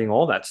love Yeah, studying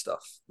all that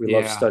stuff. We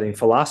love yeah, studying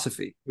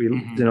philosophy.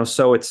 hmm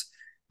So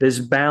there's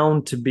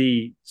bound to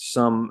be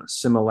some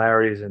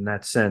similarities in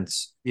that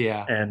sense.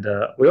 yeah, And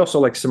we also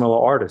like similar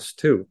artists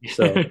too.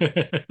 So,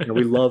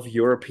 we yeah, love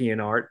European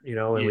art,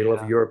 and we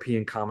love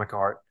European comic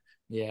art.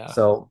 yeah,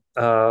 So,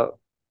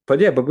 but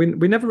yeah, but we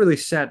never really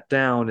sat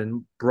down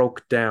and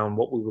broke down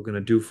what we were going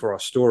to do for our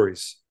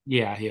stories,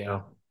 yeah, you yeah.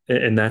 know,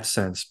 in that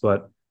sense.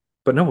 But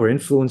no, we're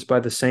influenced by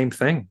the same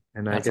thing,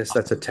 and I That's guess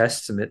that's a awesome.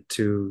 testament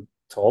to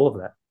all of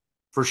that.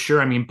 For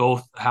sure. I mean,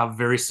 both have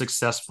very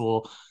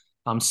successful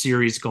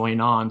series going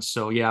on.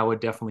 So yeah, I would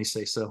definitely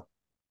say so.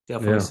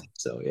 Definitely Yeah. say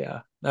so.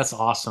 Yeah, that's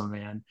awesome,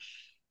 man.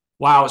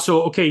 Wow.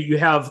 So okay, you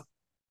have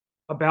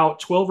about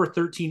 12 or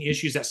 13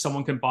 issues that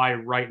someone can buy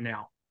right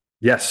now.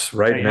 Yes.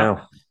 Right Yeah.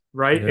 now.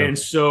 Right. Yeah. And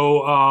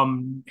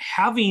so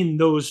having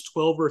those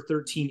 12 or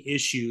 13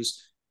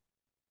 issues,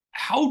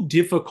 how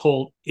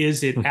difficult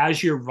is it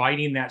as you're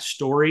writing that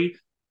story,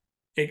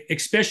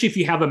 especially if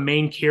you have a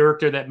main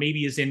character that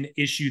maybe is in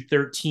issue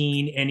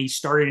 13 and he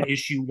started in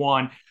issue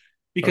 1?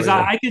 Oh Because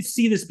yeah. I could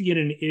see this being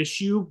an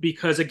issue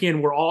because,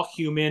 again, we're all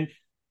human.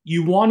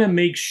 You want to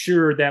make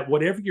sure that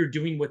whatever you're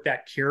doing with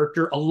that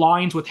character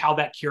aligns with how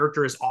that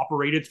character is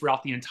operated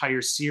throughout the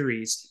entire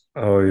series.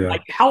 Oh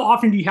Like, yeah. how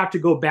often do you have to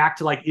go back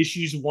to like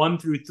issues 1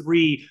 through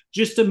 3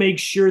 just to make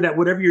sure that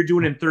whatever you're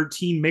doing in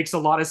 13 makes a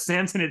lot of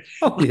sense? And it,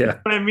 Oh like, you know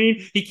yeah. what I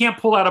mean? He can't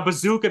pull out a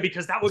bazooka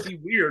because that would be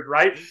weird,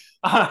 right?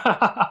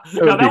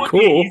 It Now, would that be would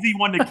be an cool. easy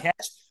one to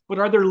catch, but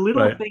are there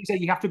little Right. things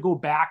that you have to go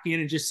back in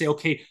and just say,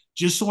 okay,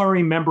 just so I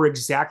remember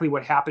exactly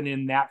what happened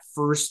in that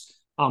first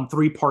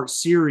 3-part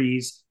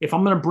series? If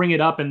I'm going to bring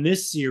it up in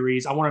this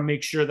series, I want to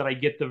make sure that I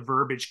get the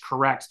verbiage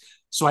correct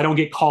so I don't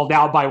get called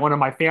out by one of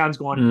my fans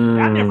going,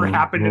 that never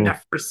happened in Mhm.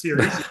 that first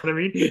series. You know what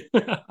I mean?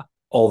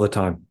 All the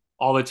time.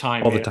 All the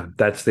time, All the man. time.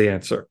 That's the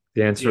answer.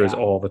 The answer is Yeah.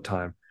 all the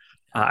time.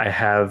 I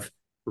have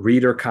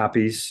reader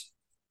copies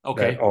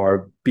that Okay.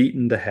 are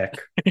beaten to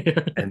heck,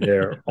 and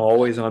they're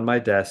always on my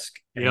desk.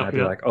 And Yep. I'd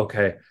be Yep. like,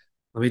 okay,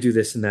 let me do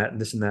this and that and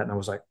this and that. And I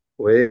was like,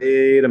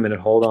 wait a minute,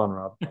 hold on,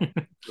 Rob.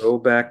 Go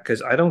back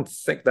because I don't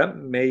think that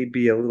may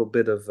be a little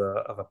bit of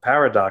a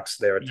paradox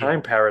there, a Yeah.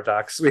 time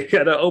paradox. We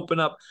got to open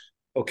up.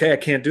 Okay, I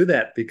can't do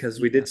that because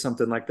we Yeah. did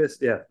something like this.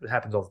 Yeah, it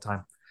happens all the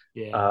time.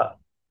 Yeah. Uh,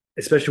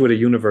 Especially with a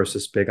universe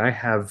this big. I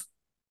have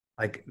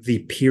like the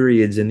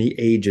periods and the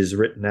ages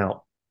written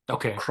out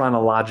Okay.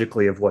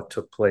 chronologically of what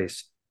took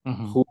place,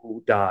 hmm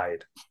who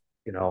died,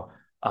 you know,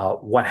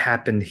 what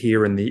happened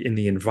here in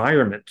the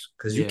environment.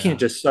 Because you can't Yeah.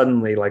 just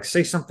suddenly like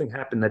say something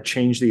happened that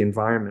changed the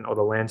environment or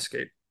the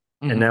landscape,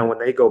 and hmm now when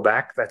they go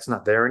back, that's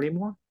not there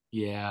anymore.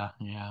 Yeah.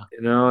 Yeah.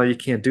 You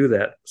can't do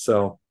that.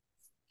 So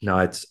no,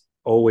 it's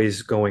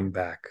always going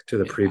back to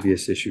the Yeah.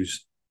 previous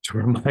issues to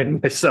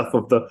remind myself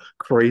of the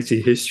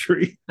crazy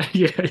history.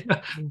 Yeah.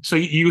 Yeah. So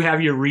you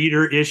have your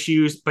reader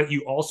issues, but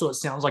you also, it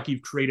sounds like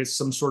you've created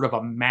some sort of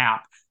a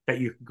map that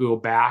you could go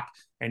back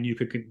and you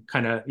could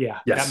kind of, yeah,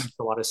 that Yes. makes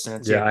a lot of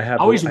sense. Yeah, Yeah. I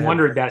always I have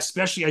wondered that,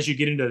 especially as you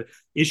get into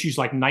issues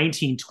like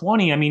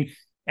 1920. I mean,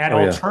 at oh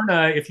yeah.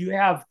 Alterna, if you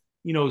have,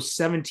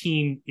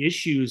 17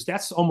 issues,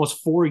 that's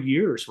almost 4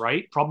 years,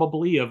 right?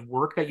 Probably of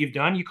work that you've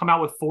done. You come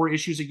out with 4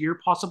 issues a year,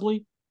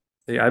 possibly.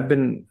 Yeah,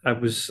 I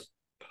was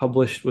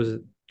published, was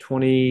it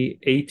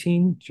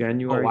 2018,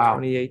 Oh, January wow.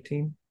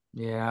 2018?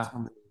 Yeah. That's how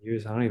many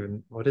years? I don't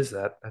even, what is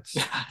that?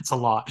 That's a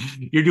lot.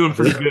 You're doing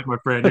What is pretty good, my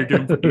friend. You're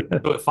doing pretty,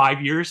 it?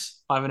 5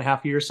 years,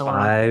 5.5 years, somewhere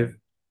around. 5.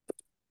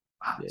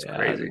 Wow, that's Yeah,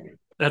 crazy.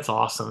 that's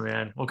awesome,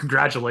 man. Well,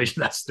 congratulations.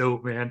 That's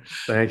dope, man.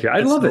 Thank you. I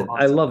That's love so it.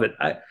 I awesome. love it.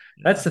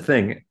 That's Yeah, the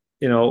thing,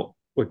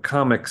 with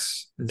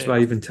comics. That's why yeah,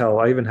 I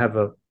even have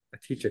I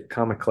teach a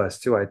comic class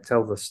too. I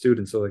tell the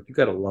students, they're like, you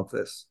got to love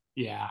this.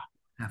 yeah,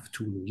 Have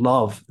to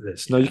love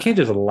this. No, you yeah, can't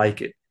just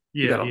like it.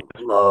 You yeah, gotta yeah,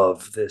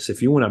 love this.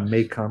 If you want to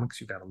make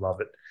comics, you gotta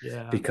love it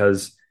yeah.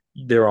 because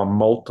there are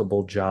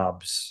multiple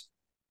jobs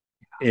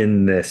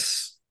in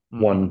this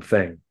hmm one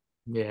thing.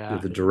 You're Yeah,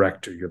 the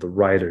director, you're the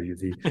writer, you're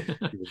the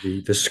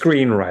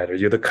screenwriter,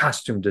 you're the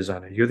costume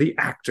designer, you're the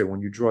actor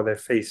when you draw their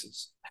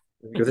faces,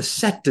 you're the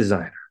set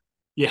designer,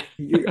 yeah,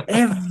 you're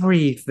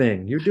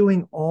everything. You're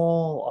doing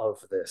all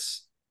of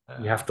this.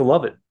 You uh, have to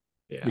love it.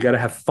 You yeah, got to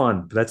have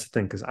fun. But that's the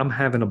thing because I'm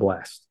having a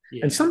blast.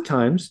 And yeah,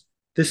 sometimes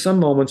there's some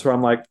moments where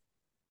I'm like,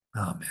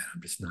 oh man,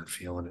 I'm just not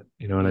feeling it.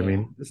 You know what I Yeah.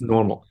 mean? It's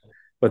normal.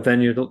 But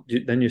then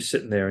then you're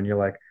sitting there and you're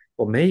like,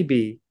 well,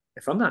 maybe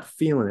if I'm not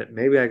feeling it,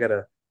 maybe I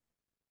gotta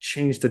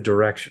change the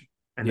direction.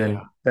 And Yeah.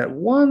 then that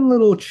one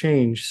little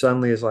change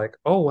suddenly is like,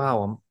 oh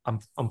wow,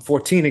 I'm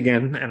 14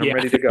 again and I'm Yeah.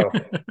 ready to go.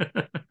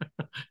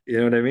 You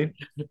know what I mean?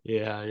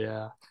 Yeah.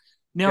 Yeah.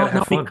 You Now, gotta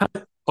have now, fun.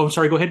 because, oh, I'm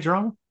sorry. Go ahead,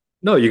 Jerome.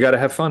 No, you gotta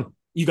have fun.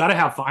 You got to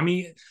have fun. I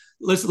mean,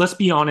 let's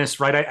be honest,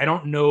 right? I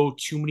don't know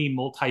too many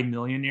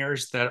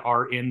multimillionaires that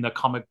are in the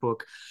comic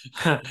book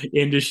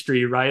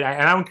industry, right?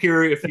 I don't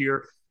care if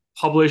you're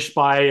published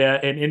by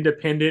an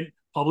independent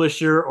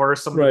publisher or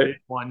some of the Right. big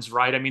ones,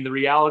 right? I mean, the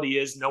reality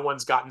is no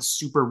one's gotten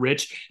super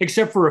rich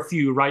except for a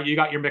few, right? You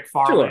got your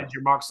McFarlanes, Sure.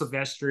 your Mark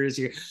Sylvesters,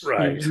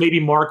 Right. maybe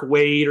Mark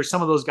Wade or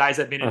some of those guys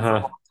that have been in for a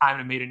Uh-huh. long time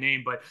and made a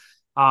name. But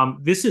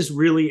this is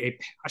really a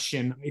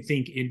passion, I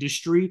think,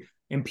 industry,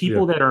 and Yeah.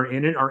 people that are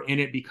in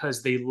it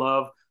because they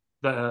love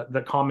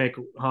the comic,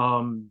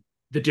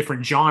 the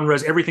different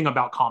genres, everything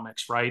about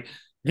comics, right?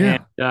 And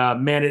Yeah.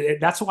 man,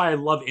 that's why I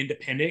love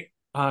independent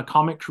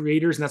comic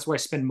creators, and that's why I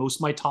spend most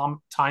of my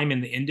time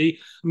in the indie.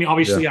 I mean, Yeah.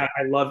 obviously, I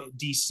love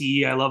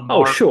DC, I love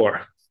Oh, Marvel,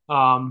 sure.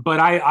 but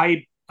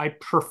I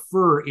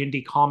prefer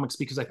indie comics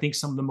because I think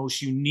some of the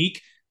most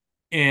unique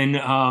and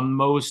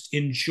most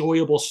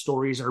enjoyable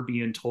stories are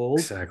being told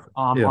Exactly.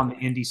 Yeah. on the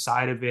indie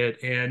side of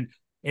it. And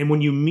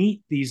when you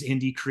meet these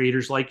indie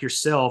creators like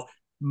yourself,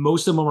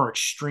 most of them are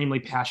extremely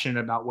passionate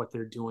about what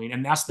they're doing,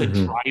 and that's the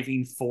Hmm.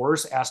 driving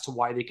force as to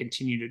why they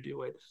continue to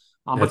do it.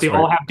 But they That's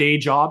all right. have day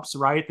jobs,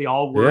 right? They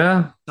all work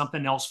Yeah.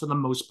 something else for the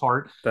most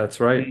part, That's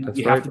right. and That's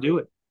you have right. to do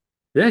it.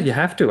 Yeah, you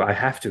have to. I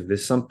have to.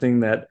 There's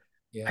something that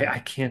Yeah, I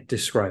can't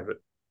describe it.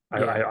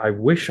 yeah, I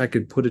wish I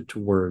could put it to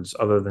words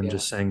other than yeah,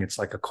 just saying it's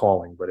like a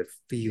calling, but it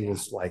yeah.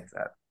 feels like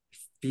that. It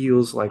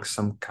feels like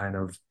some kind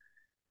of,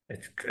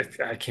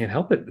 I can't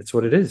help it. It's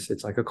what it is.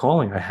 It's like a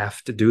calling. I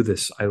have to do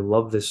this. I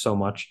love this so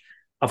much.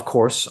 Of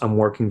course, I'm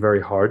working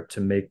very hard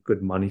to make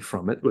good money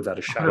from it without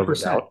a shadow of a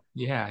 100%. doubt,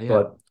 Yeah, yeah,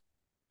 but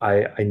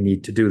I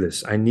need to do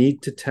this. I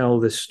need to tell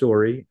this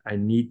story. I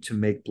need to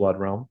make Blood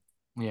Realm.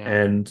 yeah,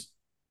 And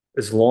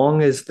as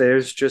long as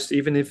there's just,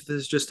 even if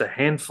there's just a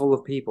handful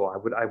of people,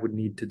 I would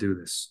need to do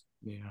this.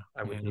 yeah,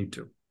 I would yeah. need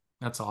to.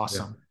 That's Yeah.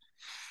 awesome.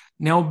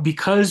 Now,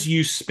 because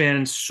you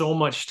spend so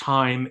much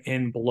time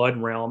in Blood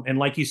Realm, and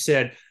like you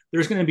said,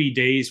 there's going to be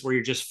days where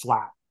you're just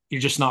flat.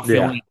 You're just not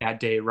feeling Yeah. it that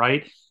day,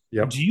 right?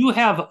 Yep. Do you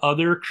have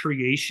other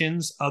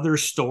creations, other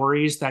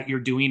stories that you're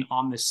doing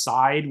on the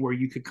side where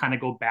you could kind of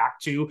go back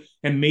to,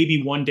 and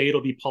maybe one day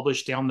it'll be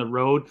published down the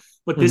road?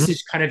 But this Hmm.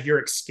 is kind of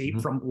your escape Hmm.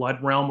 from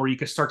Blood Realm, where you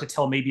could start to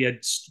tell maybe a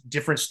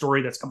different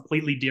story that's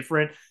completely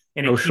different,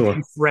 and Oh, it keeps you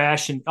sure.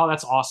 fresh. And oh,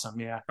 that's awesome.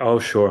 Yeah, Oh,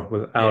 sure.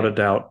 Without yeah, a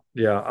doubt.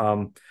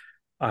 Yeah.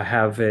 I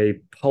have a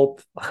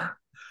pulp.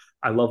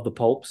 I love the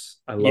pulps.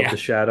 I love yeah, the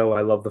shadow.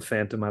 I love the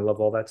phantom. I love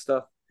all that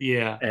stuff.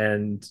 yeah.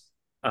 And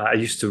I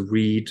used to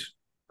read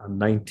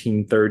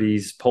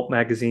 1930s pulp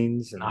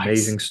magazines and Nice.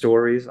 amazing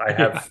stories. I Yeah,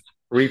 have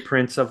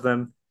reprints of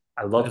them.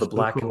 I love the that's so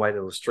black and cool. white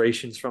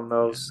illustrations from Yeah,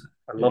 those.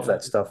 I love yeah.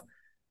 that stuff.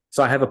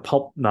 So I have a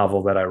pulp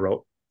novel that I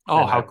wrote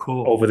Oh, and how I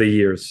cool. over the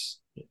years.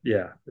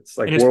 Yeah, it's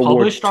like And it's World War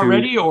published II.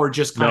 already, or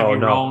just kind of No,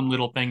 your no. own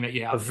little thing that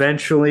you have?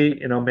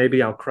 Eventually,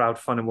 maybe I'll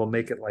crowdfund and we'll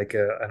make it like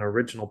an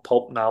original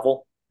pulp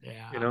novel.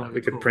 Yeah, that'd We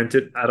be could cool. print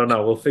it. I don't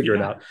know. We'll figure it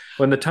Yeah, out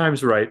when the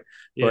time's right.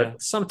 yeah,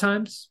 But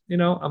sometimes,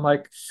 I'm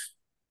like,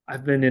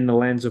 I've been in the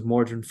lands of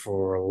Mordrin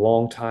for a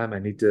long time. I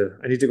need to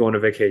go on a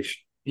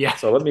vacation. yeah,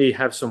 So let me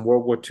have some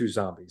World War II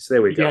zombies.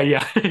 There we yeah, go.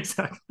 yeah.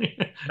 Exactly,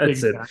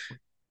 That's it. exactly.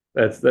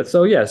 That's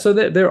so yeah. So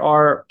there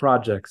are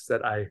projects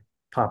that I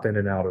pop in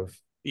and out of,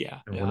 Yeah,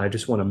 and when yeah. I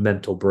just want a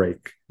mental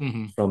break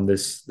Hmm. from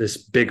this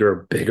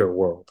bigger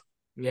world.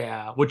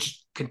 Yeah,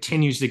 which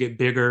continues to get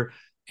bigger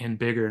and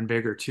bigger and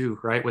bigger too,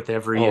 right? With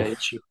every Oh,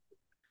 issue.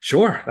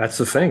 sure. That's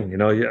the thing.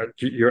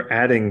 You're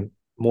adding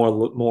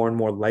more and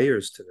more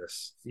layers to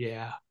this.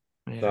 Yeah,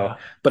 So, yeah.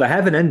 but I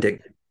have an ending.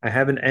 I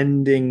have an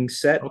ending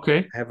set.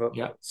 Okay. I have a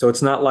Yeah, so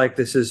it's not like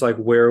this is like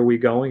where are we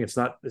going? It's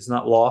not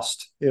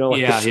lost, like the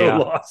yeah, show yeah,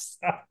 Lost.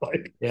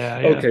 Like, yeah,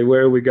 yeah, okay,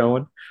 where are we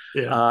going?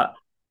 yeah. Uh,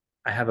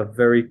 I have a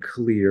very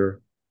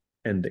clear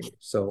ending.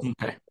 So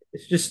Okay.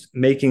 it's just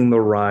making the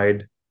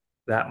ride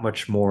that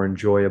much more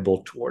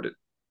enjoyable toward it.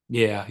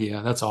 Yeah,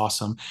 yeah, that's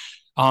awesome.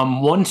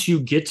 Once you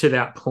get to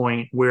that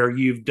point where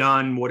you've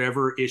done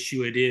whatever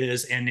issue it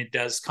is and it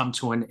does come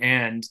to an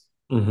end,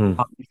 Hmm.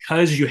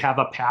 because you have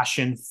a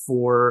passion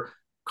for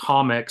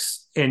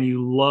comics and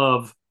you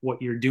love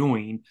what you're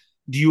doing,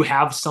 do you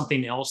have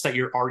something else that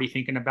you're already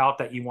thinking about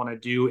that you want to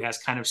do as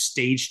kind of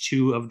stage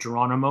two of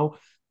Geronimo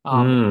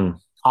Mm.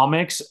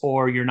 comics,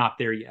 or you're not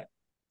there yet?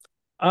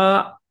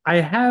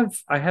 I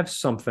have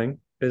something.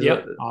 There's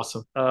Yep.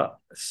 Awesome.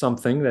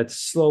 something that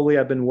slowly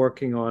I've been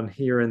working on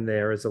here and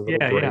there as a little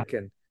Yeah, yeah. break,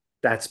 and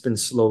that's been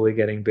slowly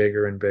getting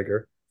bigger and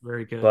bigger.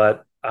 Very good.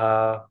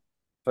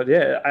 But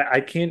yeah,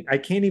 I can't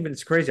even.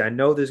 It's crazy. I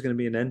know there's going to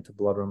be an end to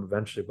Blood Room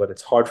eventually, but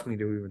it's hard for me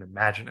to even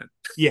imagine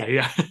Yeah,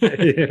 yeah.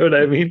 it. You know what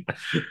I mean?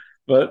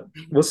 But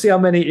we'll see how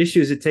many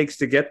issues it takes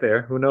to get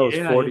there. Who knows,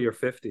 Yeah, yeah. 40 or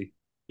 50?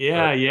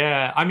 Yeah,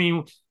 yeah. I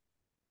mean,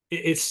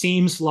 it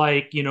seems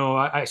like,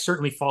 I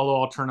certainly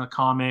follow Alterna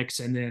Comics,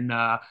 and then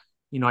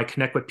I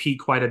connect with Pete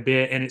quite a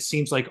bit, and it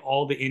seems like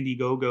all the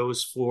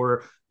Indiegogos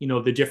for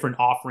the different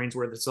offerings,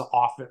 whether it's the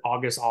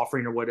August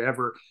offering or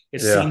whatever,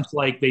 it Yeah, seems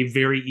like they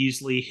very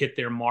easily hit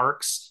their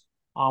marks,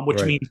 which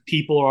right. means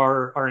people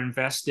are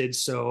invested.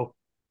 So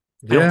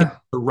I don't think Yeah,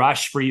 it's a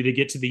rush for you to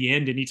get to the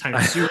end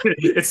anytime soon.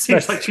 It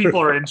seems that's like true.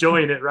 people are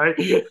enjoying it, right?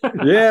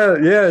 Yeah,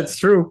 yeah, it's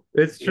true.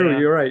 It's true. Yeah.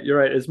 You're right. You're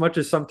right. As much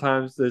as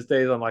sometimes there's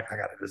days I'm like, I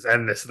gotta just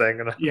end this thing,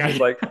 and I'm Yeah.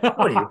 just like, what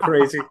are you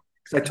crazy?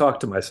 Because I talk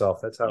to myself.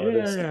 That's how it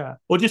Yeah, is. yeah.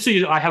 Well, just so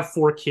I have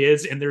four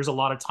kids, and there's a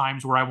lot of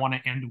times where I want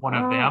to end one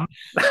of Ah.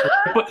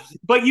 them,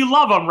 but you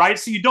love them, right?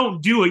 So you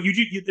don't do it.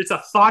 It's a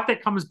thought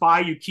that comes by.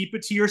 You keep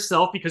it to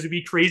yourself because it'd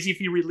be crazy if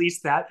you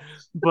release that.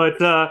 But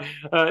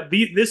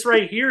this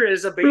right here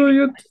is a baby.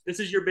 Brilliant. This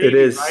is your It baby,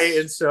 right? is.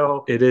 And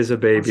so It is a I'm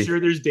baby.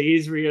 sure there's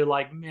days where you're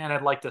like, man,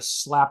 I'd like to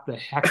slap the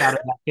heck out of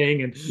that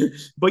thing,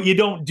 but you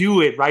don't do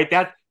it, right?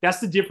 That's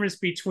the difference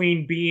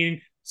between being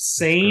That's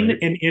sane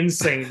great. and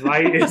insane,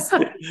 right? Is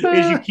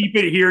you keep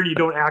it here and you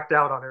don't act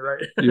out on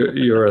it,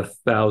 You're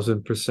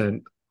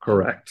 1,000%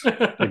 correct.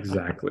 right?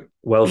 Exactly.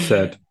 Well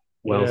said.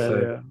 Well Yeah,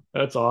 said. yeah,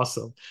 that's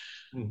awesome.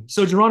 Mhm.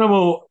 So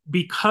Geronimo,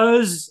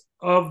 because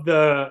of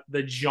the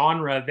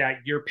genre that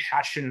you're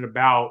passionate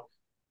about,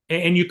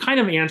 and you kind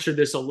of answered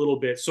this a little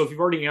bit. So if you've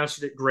already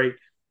answered it, great.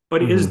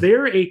 But is Mhm.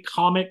 there a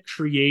comic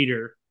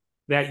creator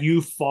that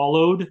you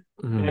followed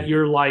that Mhm.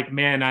 you're like,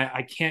 man,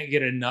 I can't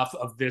get enough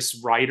of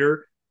this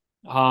writer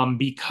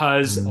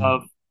because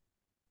of Mhm.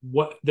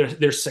 what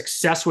their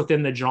success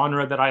within the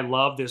genre that I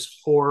love,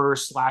 this horror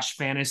slash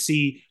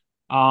fantasy,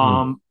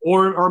 Mhm.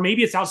 or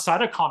maybe it's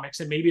outside of comics,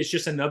 and maybe it's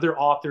just another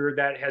author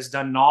that has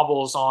done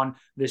novels on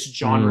this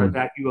genre Mhm.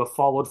 that you have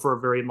followed for a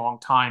very long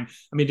time.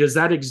 I mean, does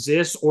that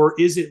exist, or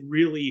is it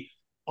really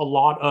a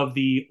lot of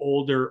the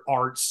older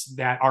arts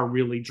that are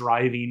really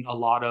driving a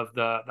lot of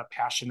the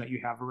passion that you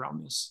have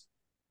around this?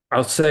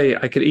 I'll say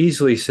I could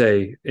easily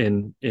say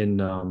in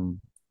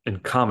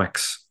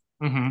comics,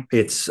 Mm-hmm.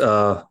 it's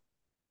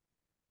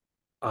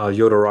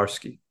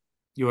Jodorowsky.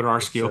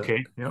 Yodarski, It's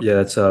okay, yep.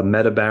 yeah, it's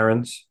Meta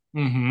Barons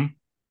Mm-hmm.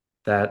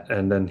 that,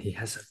 and then he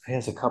has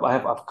a couple. I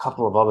have a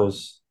couple of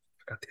others. I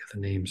forgot the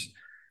other names.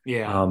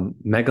 Yeah,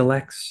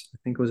 Megalex, I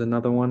think was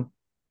another one.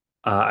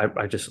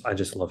 I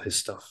just love his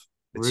stuff.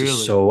 It's just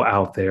really. so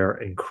out there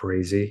and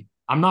crazy.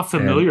 I'm not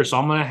And familiar, so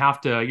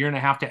you're gonna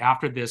have to,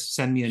 after this,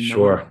 send me a note of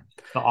sure,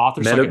 the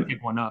author so I can Meta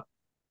pick one up.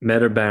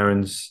 Meta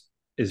Barons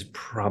is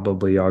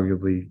probably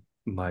arguably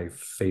my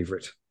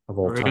favorite of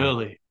all time.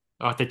 Really?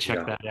 I'll have to check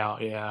Yeah, that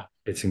out. Yeah.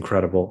 it's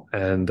incredible.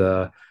 And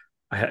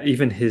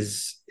even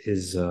his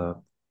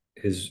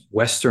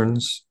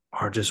westerns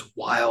are just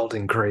wild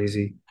and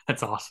crazy.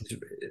 That's awesome.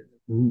 It's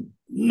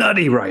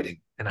nutty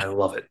writing, and I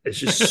love it. It's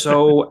just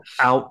so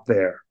out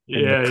there,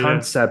 and Yeah,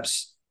 yeah.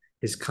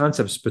 his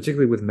concepts,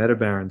 particularly with Meta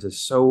Barons, is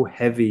so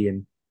heavy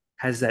and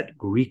has that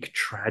Greek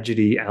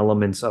tragedy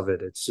elements of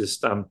it. It's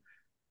just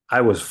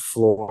I was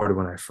floored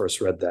when I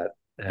first read that,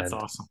 That's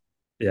and awesome.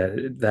 yeah,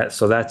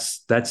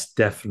 that's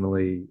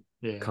definitely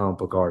Yeah. comic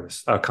book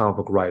artist, a comic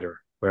book writer,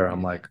 where I'm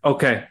Yeah. like,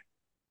 okay,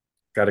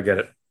 gotta get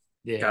it,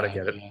 gotta Yeah.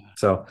 get it. Yeah.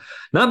 So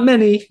not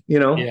many,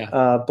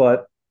 Yeah.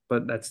 but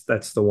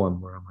that's the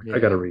one where I'm like, I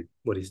gotta Yeah. read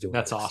what he's doing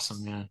That's next.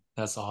 awesome, man.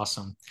 That's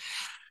awesome.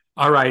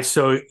 All right.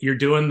 So you're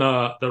doing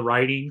the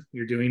writing,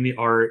 you're doing the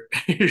art,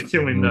 you're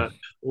doing Mhm. the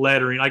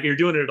lettering, like you're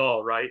doing it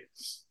all, right?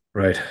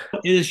 Right.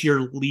 What is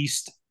your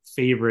least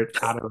favorite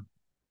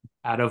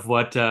out of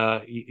what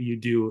you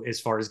do as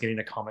far as getting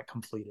a comic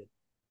completed?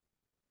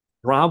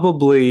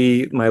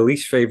 Probably my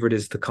least favorite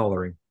is the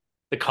coloring.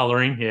 The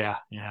coloring, yeah,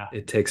 yeah.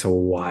 It takes a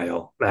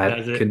while. That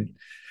Does it? can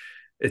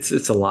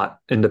it's a lot.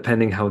 And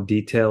depending how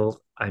detailed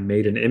I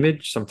made an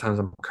image, sometimes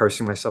I'm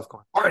cursing myself,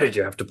 going, "Why did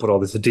you have to put all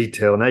this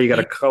detail? Now you got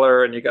to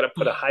color and you got to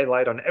put a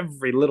highlight on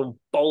every little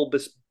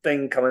bulbous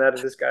thing coming out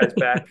of this guy's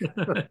back."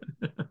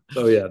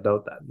 So yeah,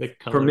 no, that The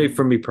for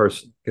coloring. me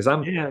personally, because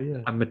Yeah,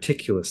 yeah, I'm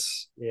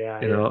meticulous. yeah,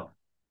 You yeah, know,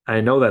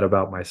 I know that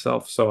about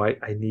myself. So I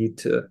need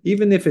to,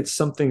 even if it's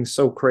something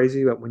so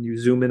crazy that when you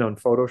zoom in on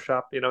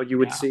Photoshop, you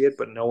would yeah, see it,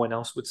 but no one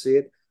else would see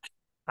it.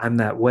 I'm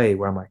that way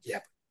where I'm like, yeah,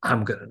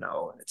 I'm gonna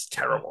know, and it's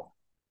terrible.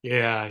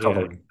 yeah,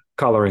 yeah.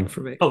 Coloring for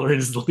me. Coloring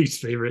is the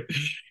least favorite.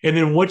 And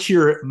then what's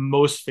your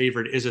most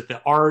favorite? Is it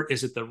the art?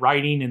 Is it the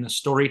writing and the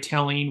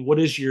storytelling? What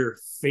is your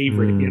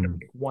favorite if you had to Mm.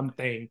 pick one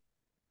thing?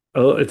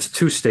 Oh, it's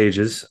two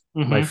stages.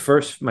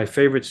 Mm-hmm. My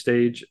favorite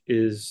stage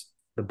is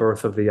the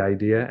birth of the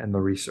idea and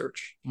the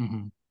research.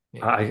 Mm-hmm.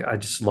 Yeah. I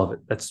just love it.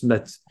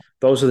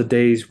 Those are the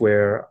days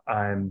where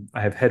I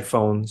have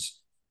headphones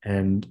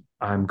and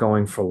I'm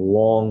going for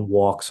long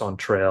walks on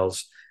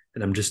trails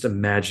and I'm just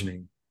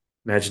imagining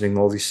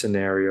all these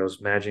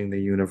scenarios, imagining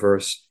the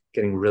universe,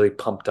 getting really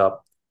pumped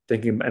up,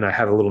 thinking, and I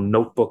have a little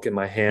notebook in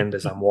my hand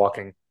as I'm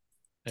walking,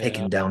 Yeah.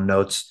 taking down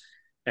notes,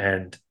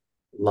 and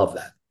love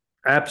that.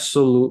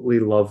 Absolutely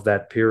love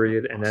that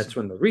period. And that's Awesome.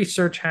 when the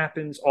research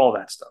happens, all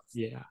that stuff.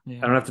 Yeah. I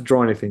don't Yeah. have to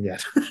draw anything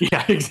yet.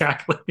 Yeah,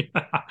 exactly.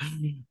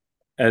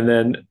 And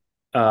then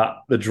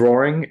The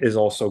drawing is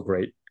also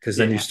great because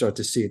then you Yeah. start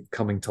to see it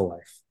coming to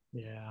life.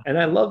 Yeah. And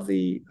I love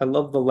the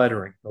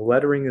lettering. The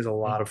lettering is a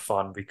lot of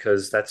fun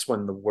because that's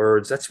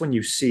when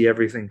you see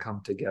everything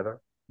come together.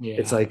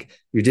 It's Yeah. like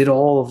you did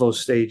all of those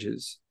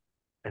stages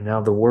and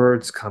now the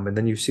words come and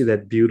then you see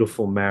that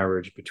beautiful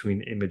marriage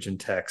between image and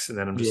text. And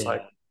then I'm just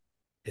like, Yeah.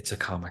 it's a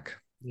comic.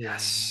 Yeah.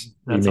 Yes,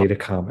 we That's all. made a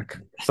comic.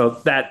 So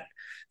that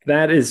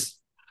is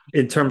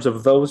in terms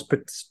of those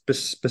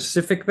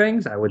specific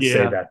things, I would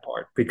say Yeah. that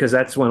part because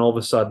that's when all of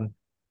a sudden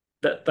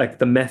that like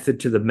the method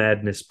to the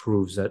madness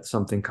proves that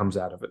something comes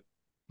out of it.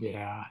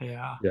 Yeah.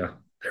 Yeah. Yeah.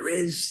 There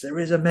is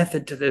a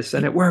method to this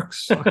and it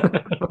works.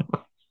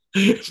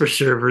 For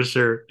sure. For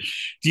sure.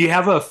 Do you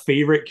have a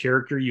favorite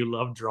character you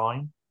love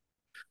drawing?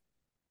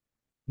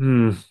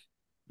 Hmm.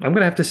 I'm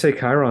gonna have to say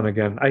Chiron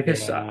again. I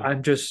guess Yeah.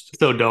 I'm just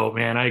So dope,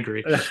 man. I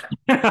agree.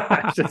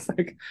 I just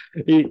think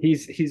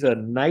he's a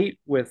knight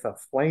with a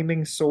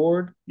flaming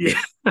sword. Yeah.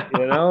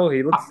 You know,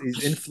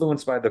 he's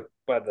influenced by the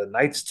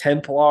Knights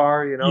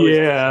Templar, you know, his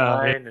Yeah.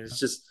 design. And it's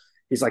just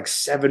he's like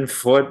 7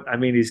 foot. I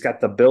mean, he's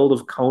got the build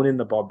of Conan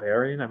the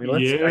Barbarian. I mean, I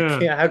Yeah.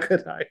 can't, how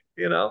could I,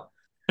 you know?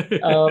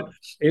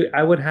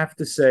 I would have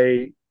to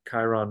say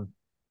Chiron.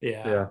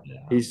 Yeah. Yeah.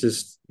 Yeah. He's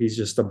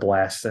just a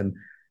blast. And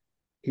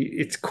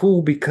it's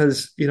cool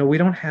because, you know, we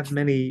don't have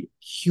many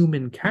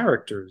human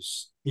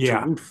characters to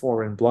Yeah. root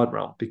for in Blood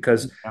Realm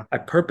because Yeah. I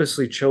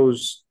purposely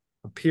chose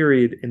a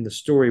period in the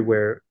story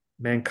where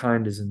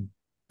mankind is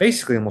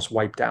basically almost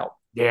wiped out,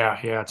 Yeah.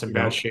 Yeah. It's in you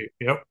bad know? shape.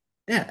 Yep.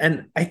 Yeah,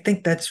 and I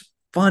think that's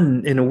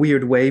fun in a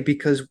weird way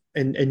because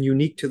and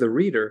unique to the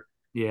reader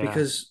Yeah.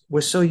 because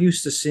we're so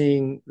used to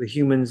seeing the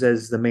humans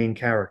as the main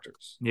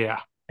characters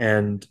Yeah.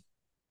 and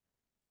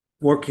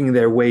working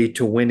their way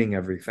to winning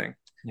everything,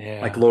 like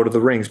Yeah. Lord of the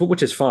Rings, but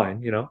which is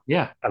fine, you know.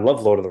 Yeah. I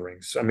love Lord of the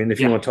Rings. I mean, if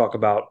you Yeah. want to talk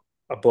about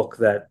a book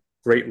that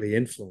greatly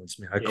influenced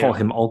me, I call Yeah.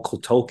 him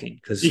Uncle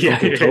Tolkien because Yeah.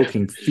 Uncle Yeah.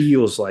 Tolkien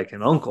feels like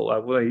an uncle.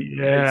 It's the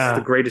Yeah.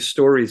 greatest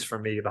stories for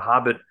me. The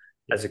Hobbit,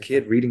 as a Yeah.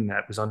 kid, reading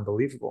that was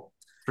unbelievable.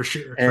 For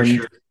sure. For And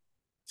sure.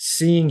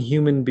 seeing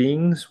human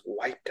beings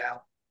wiped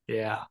out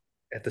Yeah.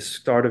 at the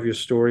start of your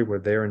story where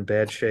they're in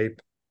bad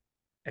shape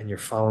and you're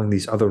following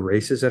these other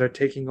races that are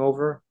taking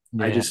over,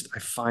 Yeah. I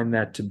find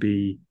that to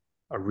be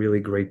a really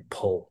great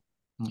pull.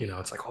 You know, Yeah.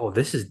 it's like, oh,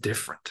 this is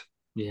different.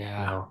 You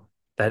Yeah. know,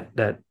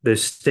 that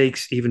there's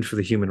stakes even for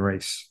the human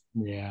race.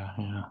 Yeah,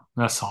 yeah,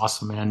 that's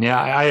awesome, man. Yeah,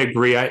 I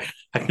agree. I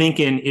think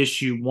in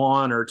issue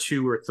one or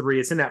two or three,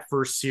 it's in that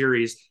first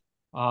series.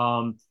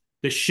 Um,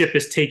 the ship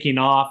is taking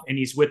off, and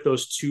he's with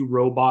those two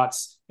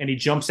robots, and he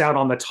jumps out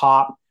on the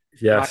top. Uh,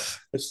 Yes.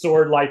 the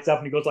sword lights up,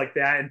 and he goes like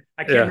that. And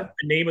I can't Yeah. remember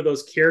the name of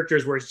those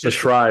characters where it's The just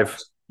Shrive.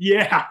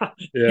 yeah,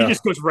 he Yeah.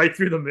 just goes right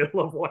through the middle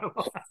of one of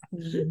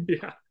them.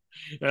 Yeah,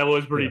 that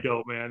was pretty Yeah.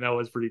 dope, man. That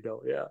was pretty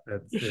dope. Yeah.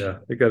 Yeah.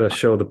 They got to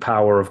show the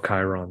power of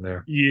Chiron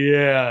there.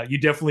 Yeah, you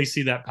definitely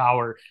see that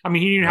power. I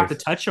mean, he didn't have to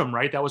Nice. touch him,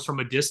 right? That was from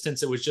a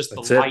distance. It was just the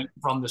That's light it.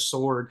 from the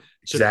sword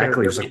took care of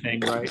Exactly. It was like, everything,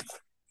 right?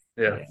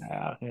 yeah,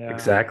 Yeah, yeah.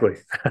 exactly.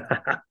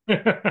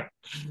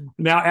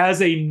 Now,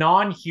 as a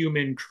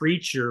non-human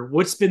creature,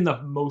 what's been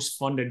the most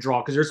fun to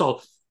draw? Because there's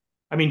all,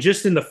 I mean,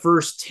 just in the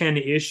first 10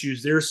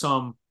 issues, there's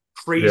some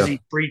Yeah.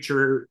 crazy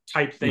creature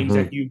type things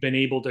that Hmm. you've been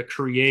able to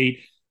create.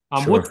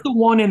 What's Sure. the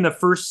one in the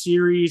first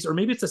series, or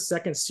maybe it's the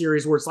second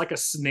series where it's like a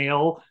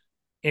snail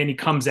and he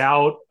comes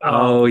out?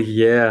 Oh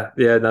yeah.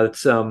 Yeah. That's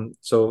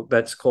so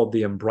that's called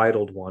the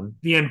Unbridled one.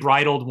 The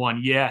unbridled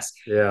one, yes.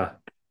 Yeah.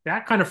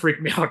 That kind of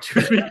freaked me out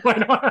too, to be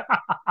quite honest.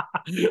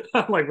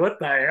 I'm like, what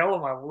the hell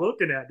am I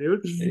looking at,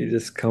 dude? He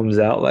just comes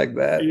out like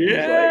that. He's like,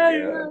 Yeah,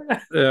 yeah, yeah.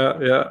 yeah,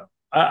 yeah.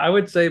 I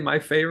would say my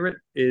favorite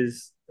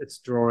is it's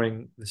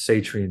drawing the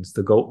Satrians,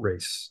 the goat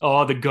race,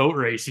 Oh, the goat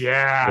race.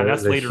 Yeah,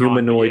 that's the later on. But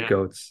humanoid yeah,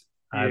 goats.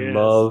 I yes.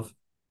 love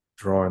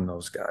drawing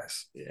those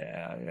guys.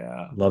 Yeah,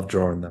 yeah. Love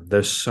drawing them.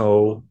 They're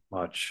so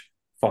much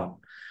fun.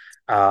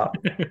 Uh,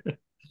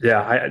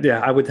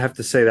 yeah, I would have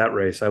to say that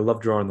race. I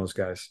love drawing those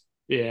guys.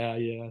 Yeah,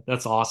 yeah.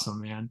 That's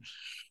awesome, man.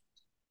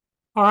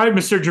 All right,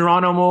 Mr.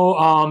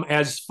 Geronimo.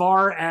 As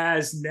far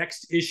as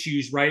next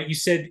issues, right? You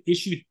said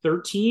issue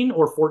 13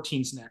 or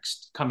 14's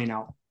next coming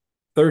out.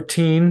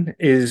 13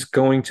 is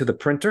going to the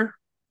printer,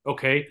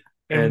 Okay.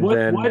 And and what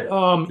then yep,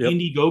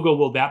 Indiegogo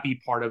will that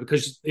be part of?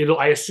 Because it'll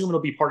I assume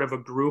it'll be part of a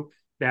group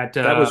that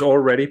that was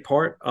already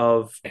part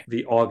of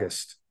the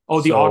August.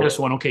 oh, the August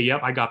So one. Okay,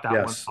 yep, I got that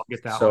one. yes, I'll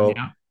get that one. so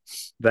Yeah.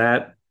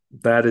 that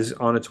that is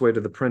on its way to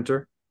the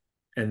printer.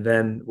 And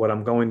then what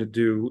I'm going to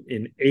do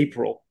in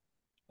April,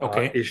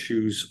 Okay.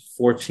 issues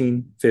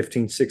 14,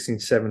 15, 16,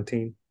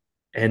 17,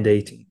 and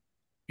 18.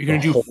 You're The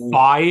gonna do whole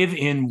five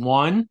in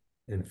one?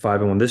 in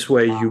 5 and 1. This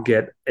way you Wow.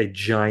 get a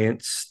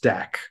giant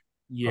stack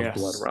of Blood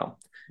Yes. Realm.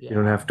 You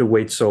don't Yeah. have to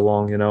wait so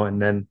long, you know,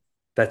 and then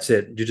that's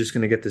it. You're just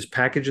going to get this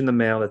package in the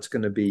mail that's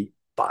going to be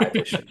 5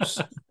 issues. That's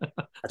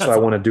what That's I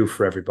want to do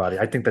for everybody.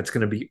 I think that's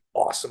going to be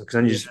awesome because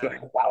then you just be yeah.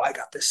 like, wow, I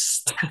got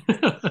this.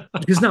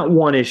 Because not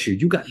one issue,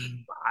 you got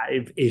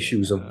 5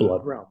 issues of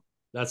Blood Realm.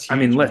 That's I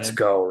mean, huge, let's man.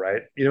 go,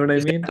 right? You know what I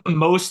Is that mean? the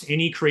most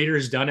any creator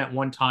has done at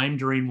one time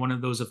during one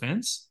of those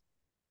events?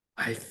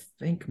 I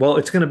think, well,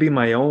 it's going to be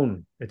my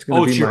own. It's going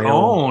to Oh, be it's your my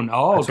own. own.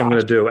 Oh, That's what I'm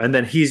going gotcha. to do. And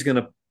then he's going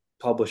to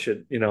publish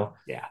it,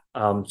 Yeah.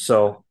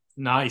 So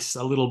Nice.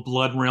 A little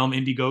Blood Realm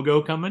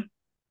Indiegogo coming.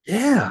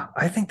 yeah,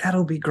 I think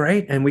that'll be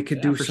great. And we could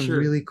Yeah, do for some sure.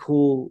 really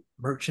cool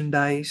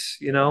merchandise,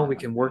 we Yeah.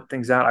 can work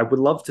things out. I would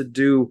love to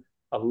do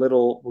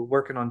we're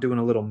working on doing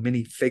a little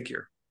mini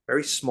figure,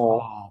 very small,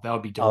 Oh, that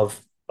would be dope.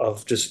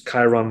 of just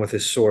Chiron with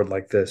his sword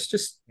like this,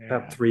 just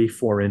about Yeah. 3,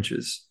 4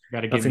 inches.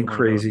 Got to give me Nothing one of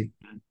those, crazy.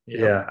 man. Yep.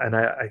 Yeah.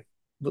 And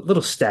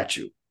little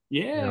statue,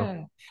 you know.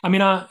 Yeah. I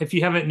mean, if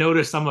you haven't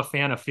noticed, I'm a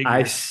fan of I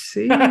figures.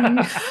 see. One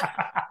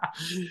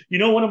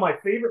of my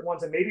favorite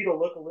ones, and maybe it'll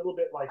look a little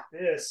bit like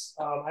this.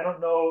 I don't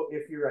know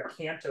if you're a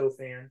Kanto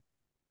fan.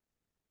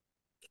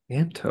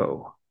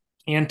 Anto.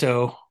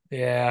 Kanto.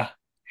 Yeah.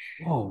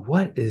 Whoa,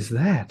 what is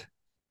that?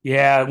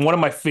 Yeah, one of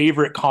my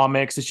favorite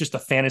comics. It's just a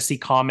fantasy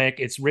comic.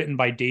 It's written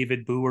by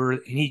David Booher,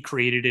 and he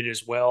created it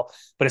as well.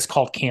 But it's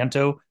called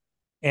Kanto,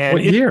 and What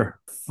it's year?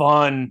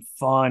 fun.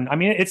 I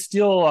mean, it's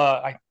still.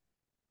 I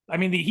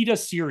mean, he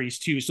does series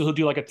too, so he'll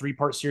do like a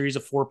 3-part series, a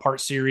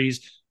 4-part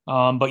series.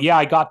 But yeah,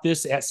 I got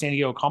this at San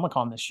Diego Comic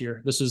Con this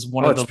year. This is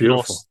one Oh, of it's the little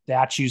beautiful.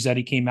 statues that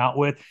he came out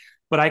with.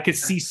 But I could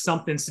see That's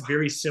something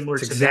very similar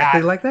it's to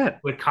exactly that like that.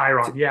 with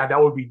Chiron. Yeah,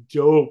 that would be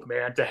dope,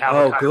 man, to have a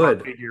Oh, Chiron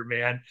good. figure,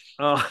 man.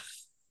 Oh,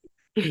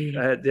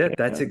 yeah,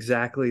 that's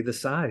exactly the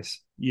size.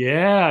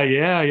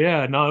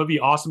 Yeah. No, it'd be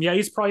awesome. Yeah,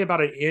 he's probably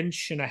about an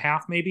inch and a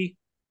half, maybe.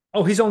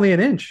 Oh, he's only an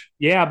inch.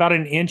 Yeah, about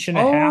an inch and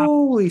a half,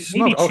 Holy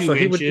maybe smoke. Oh, so two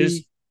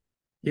inches.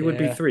 he would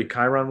be Yeah. 3.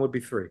 Chiron would be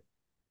 3.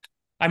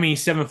 I mean,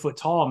 he's 7 foot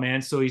tall,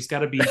 man. So he's got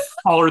to be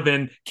taller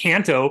than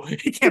Kanto.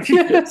 He can't be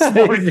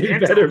smaller than He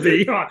Kanto. better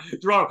be. Come on,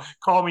 Geronimo,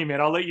 call me, man.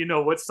 I'll let you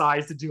know what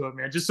size to do it,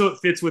 man. Just so it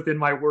fits within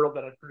my world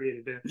that I've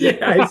created. Yeah,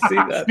 I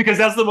see that. Because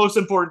that's the most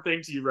important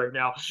thing to you right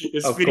now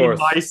is Of fitting course.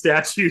 my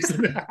statues.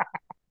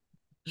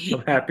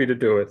 I'm happy to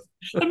do it.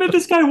 I met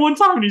this guy one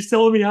time and he's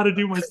telling me how to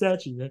do my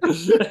statue, man.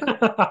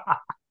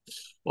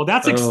 Well,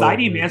 that's Oh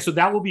exciting, man. man. So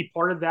that will be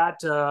part of that.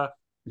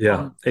 Yeah,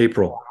 Um,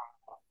 April.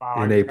 wow,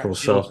 I In just got April.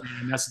 chills, So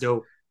man. That's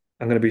dope.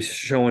 I'm going to be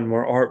showing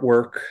more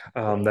artwork.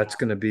 Yeah, That's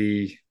going to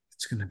be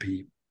it's going to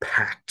be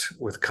packed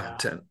with yeah,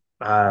 content.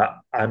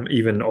 I'm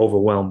even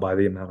overwhelmed by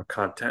the amount of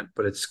content,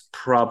 but it's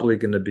probably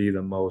going to be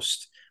the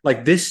most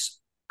like this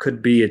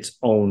could be its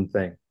own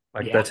thing.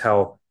 Like yeah, that's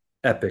how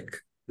epic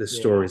this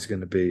story yeah. is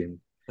going to be. And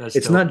That's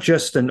it's dope. not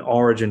just an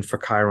origin for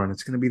Chiron.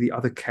 It's going to be the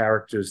other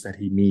characters that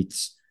he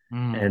meets,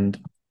 Mm.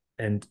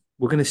 and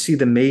we're going to see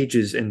the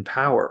mages in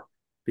power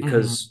Hmm.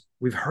 because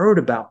we've heard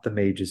about the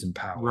mages in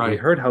power. We Right,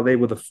 heard how they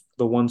were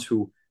the ones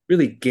who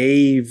really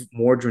gave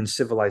Mordrin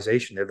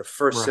civilization. They're the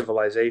first right.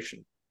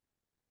 civilization.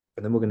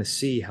 But then we're going to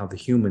see how the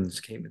humans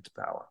came into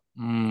power.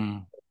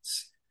 Mm.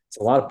 It's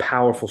a lot of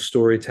powerful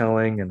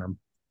storytelling, and I'm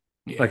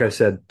like I Yeah,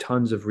 said,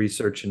 tons of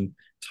research and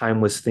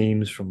timeless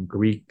themes from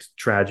Greek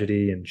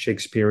tragedy and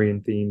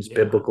Shakespearean themes, yeah.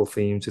 biblical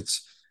themes.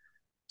 It's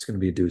going to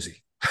be a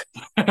doozy.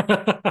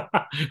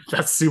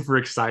 That's super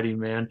exciting,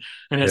 man.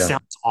 And it Yeah,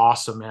 sounds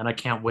awesome, man. I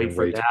can't wait can't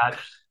for wait. that.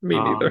 Me Um,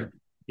 neither.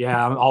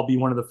 yeah, I'll be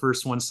one of the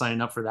first ones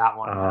signing up for that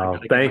one, man. I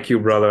gotta get my Thank you,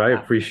 hands on brother. I that,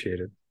 man. appreciate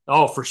it.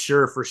 Oh, for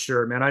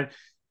sure, man.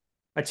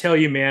 I tell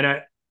you,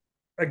 man.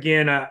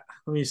 Again, let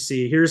me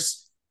see.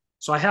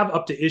 So I have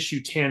up to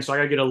issue 10, so I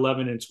gotta get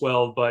 11 and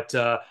 12. But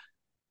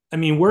I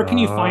mean, where can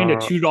you find a Uh,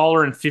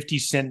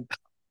 $2.50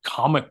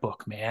 comic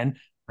book, man?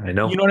 I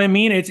You know know. what I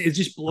mean? It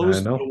just I blows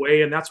me know.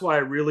 away, and that's why I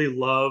really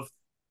love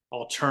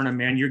Alterna,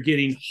 man. You're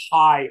getting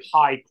high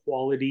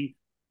quality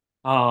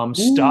Ooh,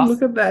 stuff.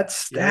 look at that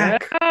Yeah,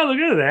 stack. look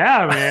at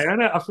that,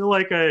 man. I feel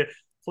like I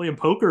playing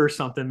poker or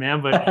something,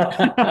 man. But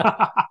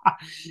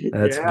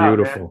That's yeah, man.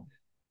 beautiful.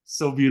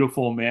 So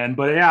beautiful, man.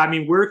 But yeah, I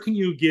mean, where can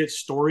you get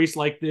stories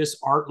like this,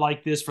 art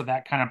like this for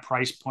that kind of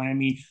price point? I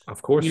mean,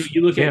 Of course.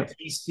 you look at Can't.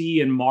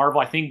 DC and Marvel.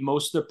 I think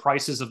most of the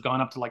prices have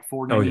gone up to like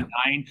four Oh ninety yeah.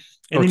 nine,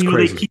 Oh, and then it's they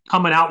crazy. keep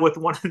coming out with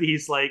one of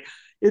these like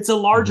it's a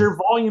Hmm. larger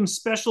volume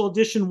special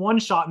edition one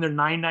shot, and they're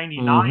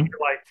 9.99. Hmm. You're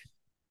like,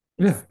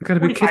 Yeah, it's you gotta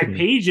be 45 kidding me.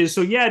 pages,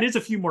 so yeah, it is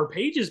a few more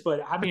pages.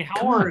 But I mean,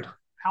 Come on.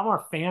 how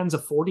are fans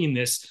affording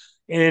this?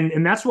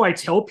 And that's why I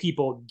tell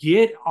people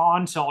get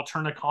on to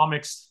Alterna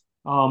Comics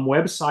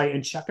website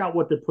and check out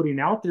what they're putting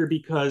out there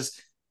because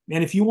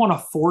man, if you want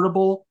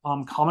affordable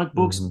comic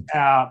books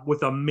Hmm.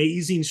 with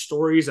amazing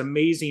stories,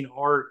 amazing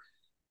art,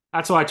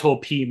 that's what I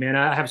told Pete, man.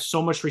 I have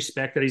so much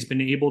respect that he's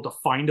been able to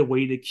find a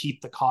way to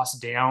keep the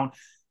cost down.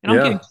 And I'm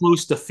getting Yeah.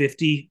 close to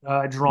 50,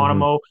 Hmm.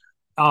 Geronimo.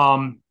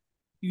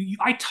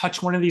 I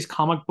touch one of these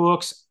comic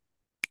books,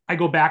 I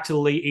go back to the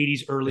late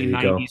 80s, early There you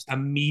go. 90s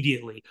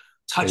immediately.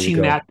 There you Touching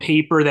go. that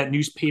paper, that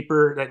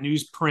newspaper, that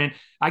newsprint,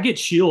 I get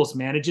chills,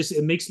 man. It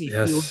makes me feel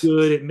Yes.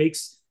 good. It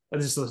makes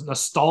this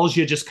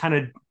nostalgia just kind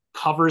of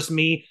covers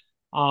me.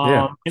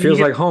 Yeah. And then you Feels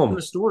get like the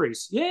home.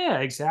 stories. Yeah,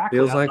 exactly.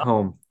 Feels like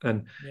home.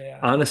 And Yeah.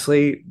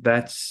 honestly,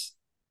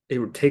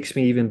 it takes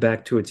me even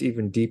back to its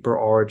even deeper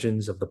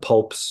origins of the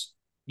pulps,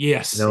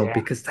 Yes. Yeah.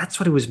 because that's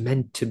what it was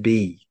meant to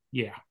be.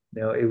 Yeah.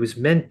 It was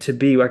meant to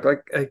be we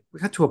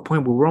got to a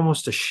point where we're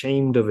almost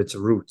ashamed of its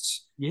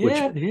roots, which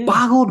Yeah. It is.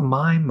 boggled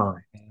my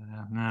mind.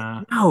 Yeah.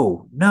 nah.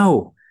 No,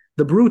 no.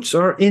 The Brutes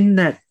are in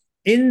that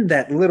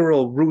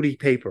literal Rudy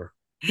paper,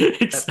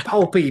 that Exactly.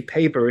 pulpy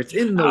paper. It's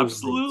in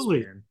those Brutes, Absolutely.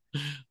 man.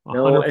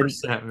 No,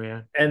 100%,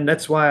 man. and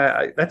that's why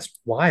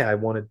I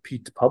wanted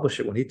Pete to publish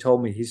it when he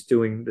told me he's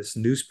doing this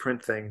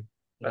newsprint thing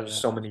Yeah.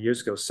 so many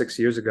years ago, 6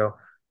 years ago.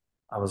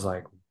 I was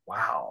like,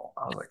 wow.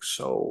 I was like,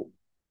 so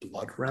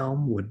Blood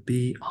Realm would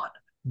be on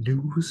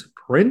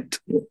newsprint?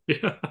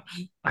 Yeah.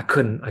 I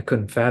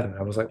couldn't fathom it.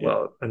 I was like, Yeah.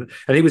 well, and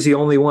he was the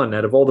only one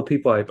out of all the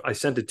people I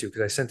sent it to,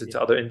 because I sent it to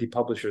Yeah. other indie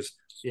publishers.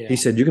 He Yeah.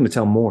 said, you're going to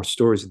tell more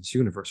stories in this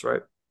universe,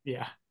 right?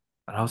 Yeah.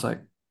 And I was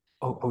like,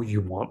 oh,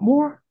 you want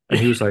more? And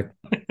Yeah. he was like,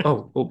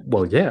 oh,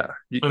 well, yeah,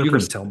 you're going to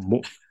 100%. tell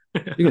more.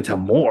 You can tell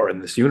more in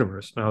this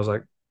universe. And I was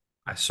like,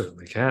 I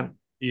certainly can. I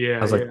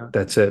Yeah. was like, Yeah.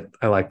 that's it.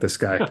 I like this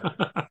guy.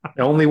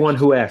 The only one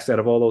who asked out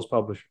of all those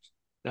publishers.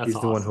 That's He's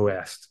the one who awesome.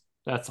 asked.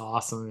 That's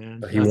awesome, man.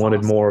 But he That's wanted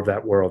awesome. more of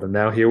that world. And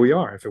now here we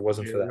are, if it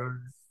wasn't for that.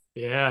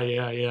 Yeah,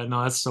 yeah, yeah.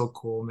 No, that's so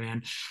cool,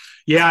 man.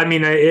 Yeah, I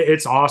mean,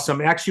 it's awesome.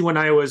 Actually, when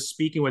I was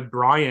speaking with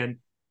Brian,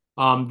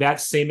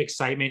 that same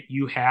excitement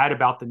you had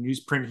about the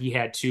newsprint he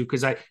had too,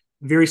 because I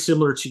very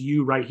similar to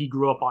you, right? He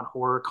grew up on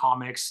horror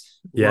comics,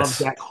 loved Yes.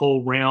 that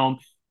whole realm.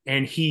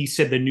 And he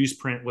said the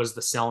newsprint was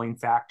the selling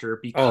factor Oh,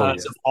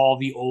 because yeah. of all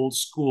the old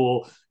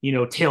school,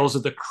 Tales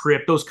of the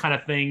Crypt, those kind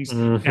of things that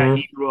Mm-hmm.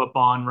 he grew up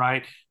on,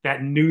 right? That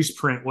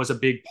newsprint was a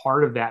big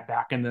part of that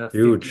back in the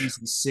Huge. 50s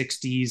and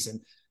 60s. And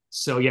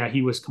so, yeah,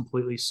 he was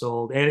completely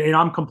sold. And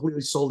I'm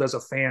completely sold as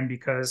a fan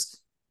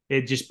because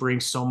it just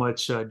brings so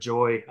much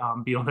joy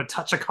being able to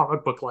touch a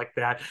comic book like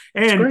that.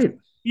 It's And, great.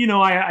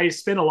 I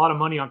spend a lot of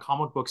money on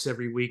comic books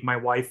every week. My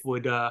wife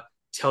would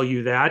tell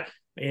you that.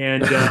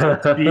 And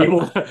to be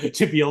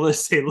able to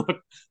say,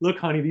 look,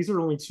 honey, these are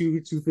only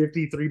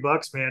 $250,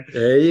 $3, man.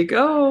 There you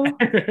go.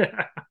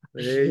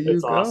 There you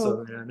It's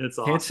awesome, go. man. It's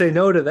Can't awesome. say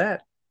no to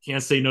that.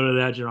 Can't say no to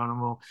that,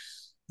 Geronimo.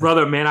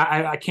 Brother, man,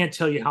 I can't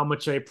tell you how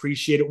much I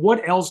appreciate it.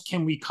 What else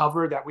can we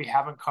cover that we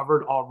haven't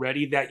covered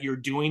already that you're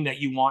doing that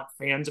you want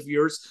fans of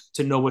yours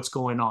to know what's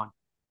going on?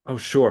 Oh,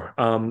 sure.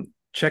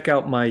 Check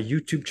out my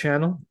YouTube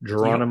channel, Yep.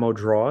 Geronimo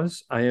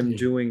Draws. I am Yeah.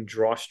 doing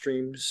draw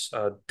streams,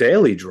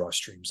 daily draw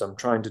streams. I'm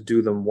trying to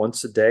do them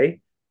once a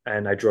day.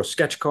 And I draw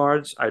sketch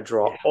cards. I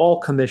draw Yeah. all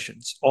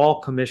commissions. All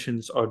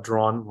commissions are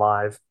drawn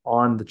live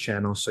on the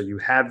channel. So you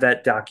have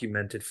that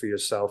documented for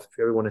yourself. If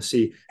you ever want to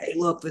see, hey,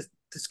 look,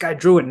 this guy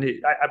drew it,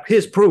 and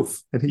here's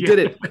proof, and he Yeah. did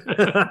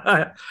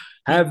it.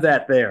 Have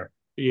that there.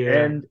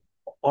 Yeah. And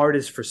art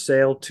is for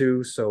sale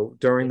too. So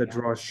during the Yeah.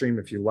 draw stream,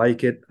 if you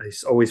like it, I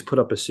always put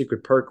up a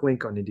secret perk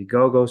link on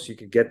Indiegogo so you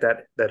can get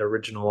that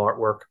original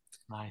artwork.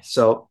 Nice.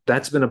 So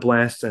that's been a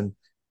blast. And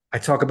I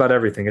talk about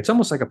everything. It's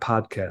almost like a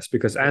podcast,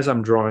 because as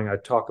I'm drawing, I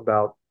talk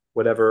about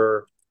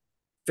whatever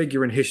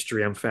figure in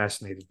history I'm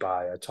fascinated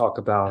by. I talk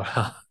about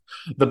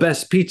the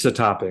best pizza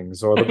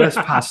toppings or the best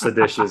pasta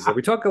dishes.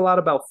 We talk a lot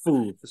about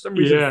food. For some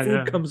reason, Yeah. food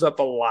Yeah. comes up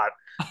a lot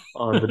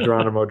on the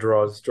Geronimo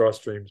draw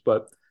streams.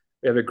 But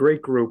we have a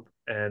great group,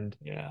 and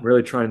Yeah. I'm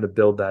really trying to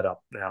build that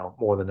up now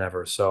more than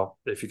ever. So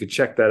if you could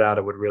check that out,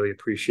 I would really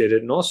appreciate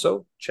it. And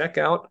also check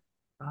out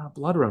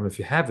Blood Realm if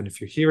you haven't,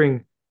 if you're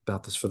hearing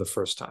about this for the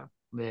first time.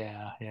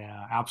 Yeah,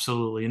 yeah,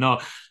 absolutely. No,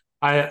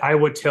 I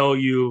would tell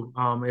you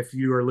if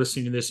you are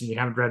listening to this and you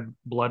haven't read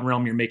Blood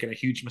Realm, you're making a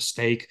huge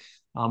mistake.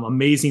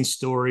 Amazing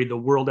story. The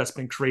world that's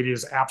been created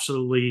is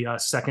absolutely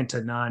second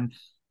to none.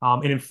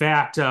 And in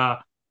fact, I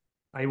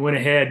went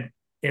ahead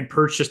and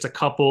purchased a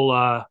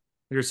couple.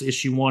 There's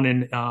issue one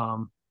and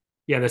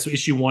yeah, that's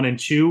issue 1 and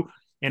 2.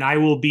 And I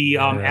will be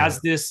Yeah. as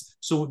this.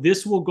 So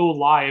this will go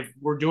live.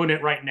 We're doing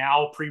it right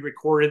now,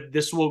 pre-recorded.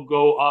 This will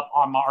go up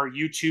on our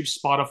YouTube,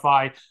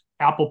 Spotify,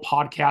 Apple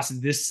Podcasts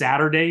this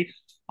Saturday.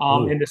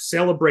 And Oh. to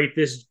celebrate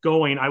this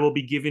going, I will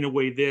be giving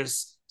away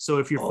this. So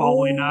if you're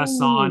following us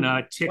on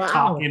Oh, TikTok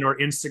wow. and or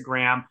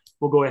Instagram,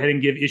 we'll go ahead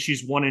and give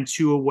issues 1 and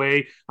 2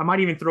 away. I might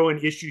even throw in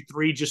issue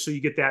 3 just so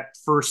you get that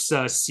first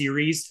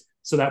series,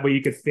 so that way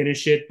you could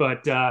finish it.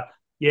 But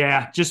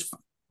yeah, just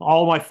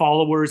all my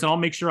followers, and I'll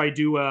make sure I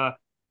do a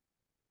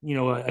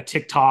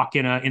TikTok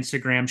and an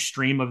Instagram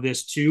stream of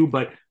this too.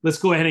 But let's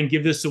go ahead and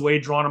give this away,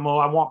 Geronimo.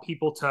 I want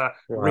people to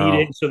read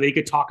it Wow. so they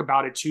could talk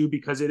about it too,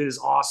 because it is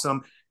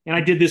awesome. And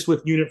I did this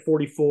with Unit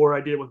 44. I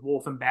did it with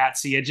Wolf and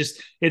Batsy.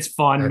 It's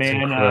fun, That's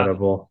man.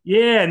 incredible.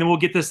 Yeah, and then we'll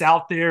get this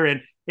out there,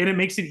 and it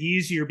makes it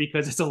easier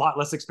because it's a lot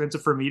less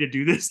expensive for me to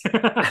do this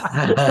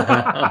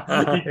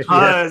Yeah.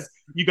 because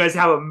you guys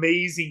have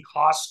amazing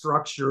cost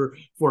structure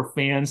for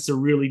fans to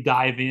really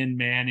dive in,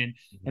 man.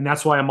 And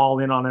that's why I'm all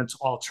in on it,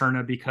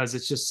 Alterna, because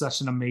it's just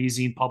such an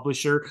amazing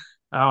publisher.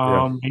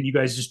 Yeah. And you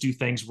guys just do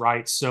things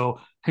right. So Thank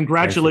you,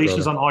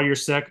 congratulations brother. on all your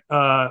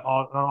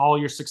on all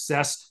your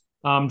success,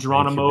 Thank you,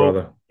 Geronimo.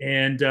 brother.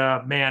 And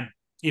man,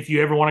 if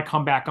you ever want to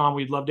come back on,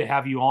 we'd love to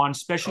have you on,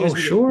 especially as Oh,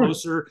 we get sure.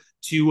 closer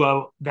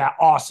to that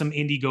awesome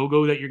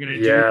Indiegogo that you're going to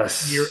do near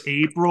Yes.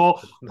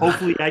 April.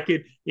 Hopefully, I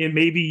could, and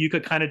maybe you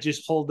could kind of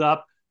just hold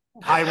up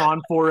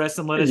Chiron for us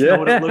and let us know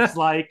what it looks Yeah,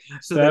 like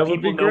so that that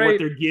would be people know what great.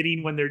 they're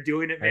getting when they're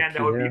doing it, man. Heck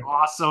That would be yeah.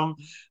 awesome.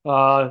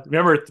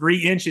 Remember, 3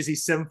 inches,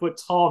 he's 7 foot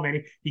tall,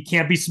 man. He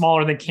can't be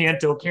smaller than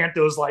Kanto.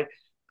 Kanto's like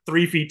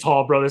 3 feet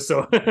tall, brother.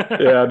 So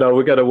Yeah, no,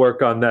 we got to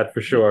work on that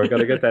for sure. Got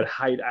to get that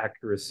height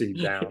accuracy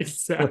down.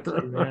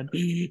 exactly, man.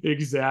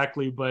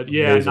 Exactly. But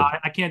yeah, no, Amazing.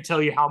 I can't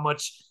tell you how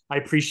much I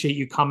appreciate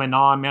you coming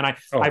on, man.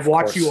 Oh, I've of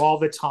watched you course. all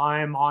the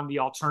time on the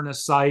Alterna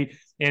site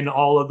and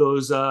all of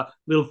those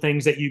little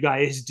things that you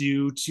guys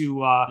do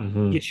to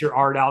Hmm. get your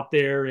art out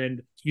there.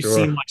 And you seem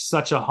Sure. like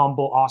such a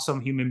humble, awesome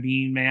human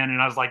being, man.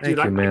 And I was like, dude, Thank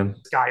I you, gotta get man.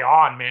 this guy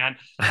on, man.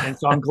 And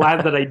so I'm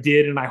glad that I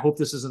did, and I hope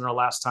this isn't our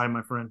last time,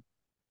 my friend.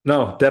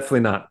 No, definitely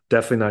not.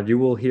 Definitely not. You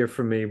will hear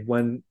from me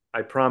when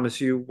I promise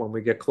you, when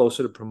we get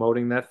closer to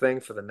promoting that thing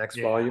for the next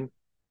Yeah. volume,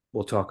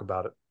 we'll talk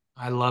about it.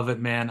 I love it,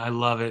 man. I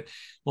love it.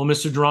 Well,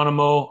 Mr.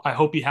 Geronimo, I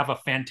hope you have a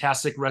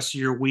fantastic rest of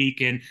your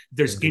week. And if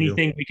there's Same to you.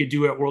 anything we could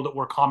do at World at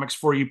War Comics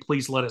for you,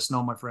 please let us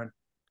know, my friend.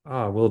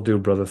 Ah, will do,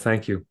 brother.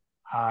 Thank you.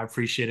 I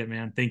appreciate it,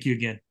 man. Thank you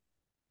again.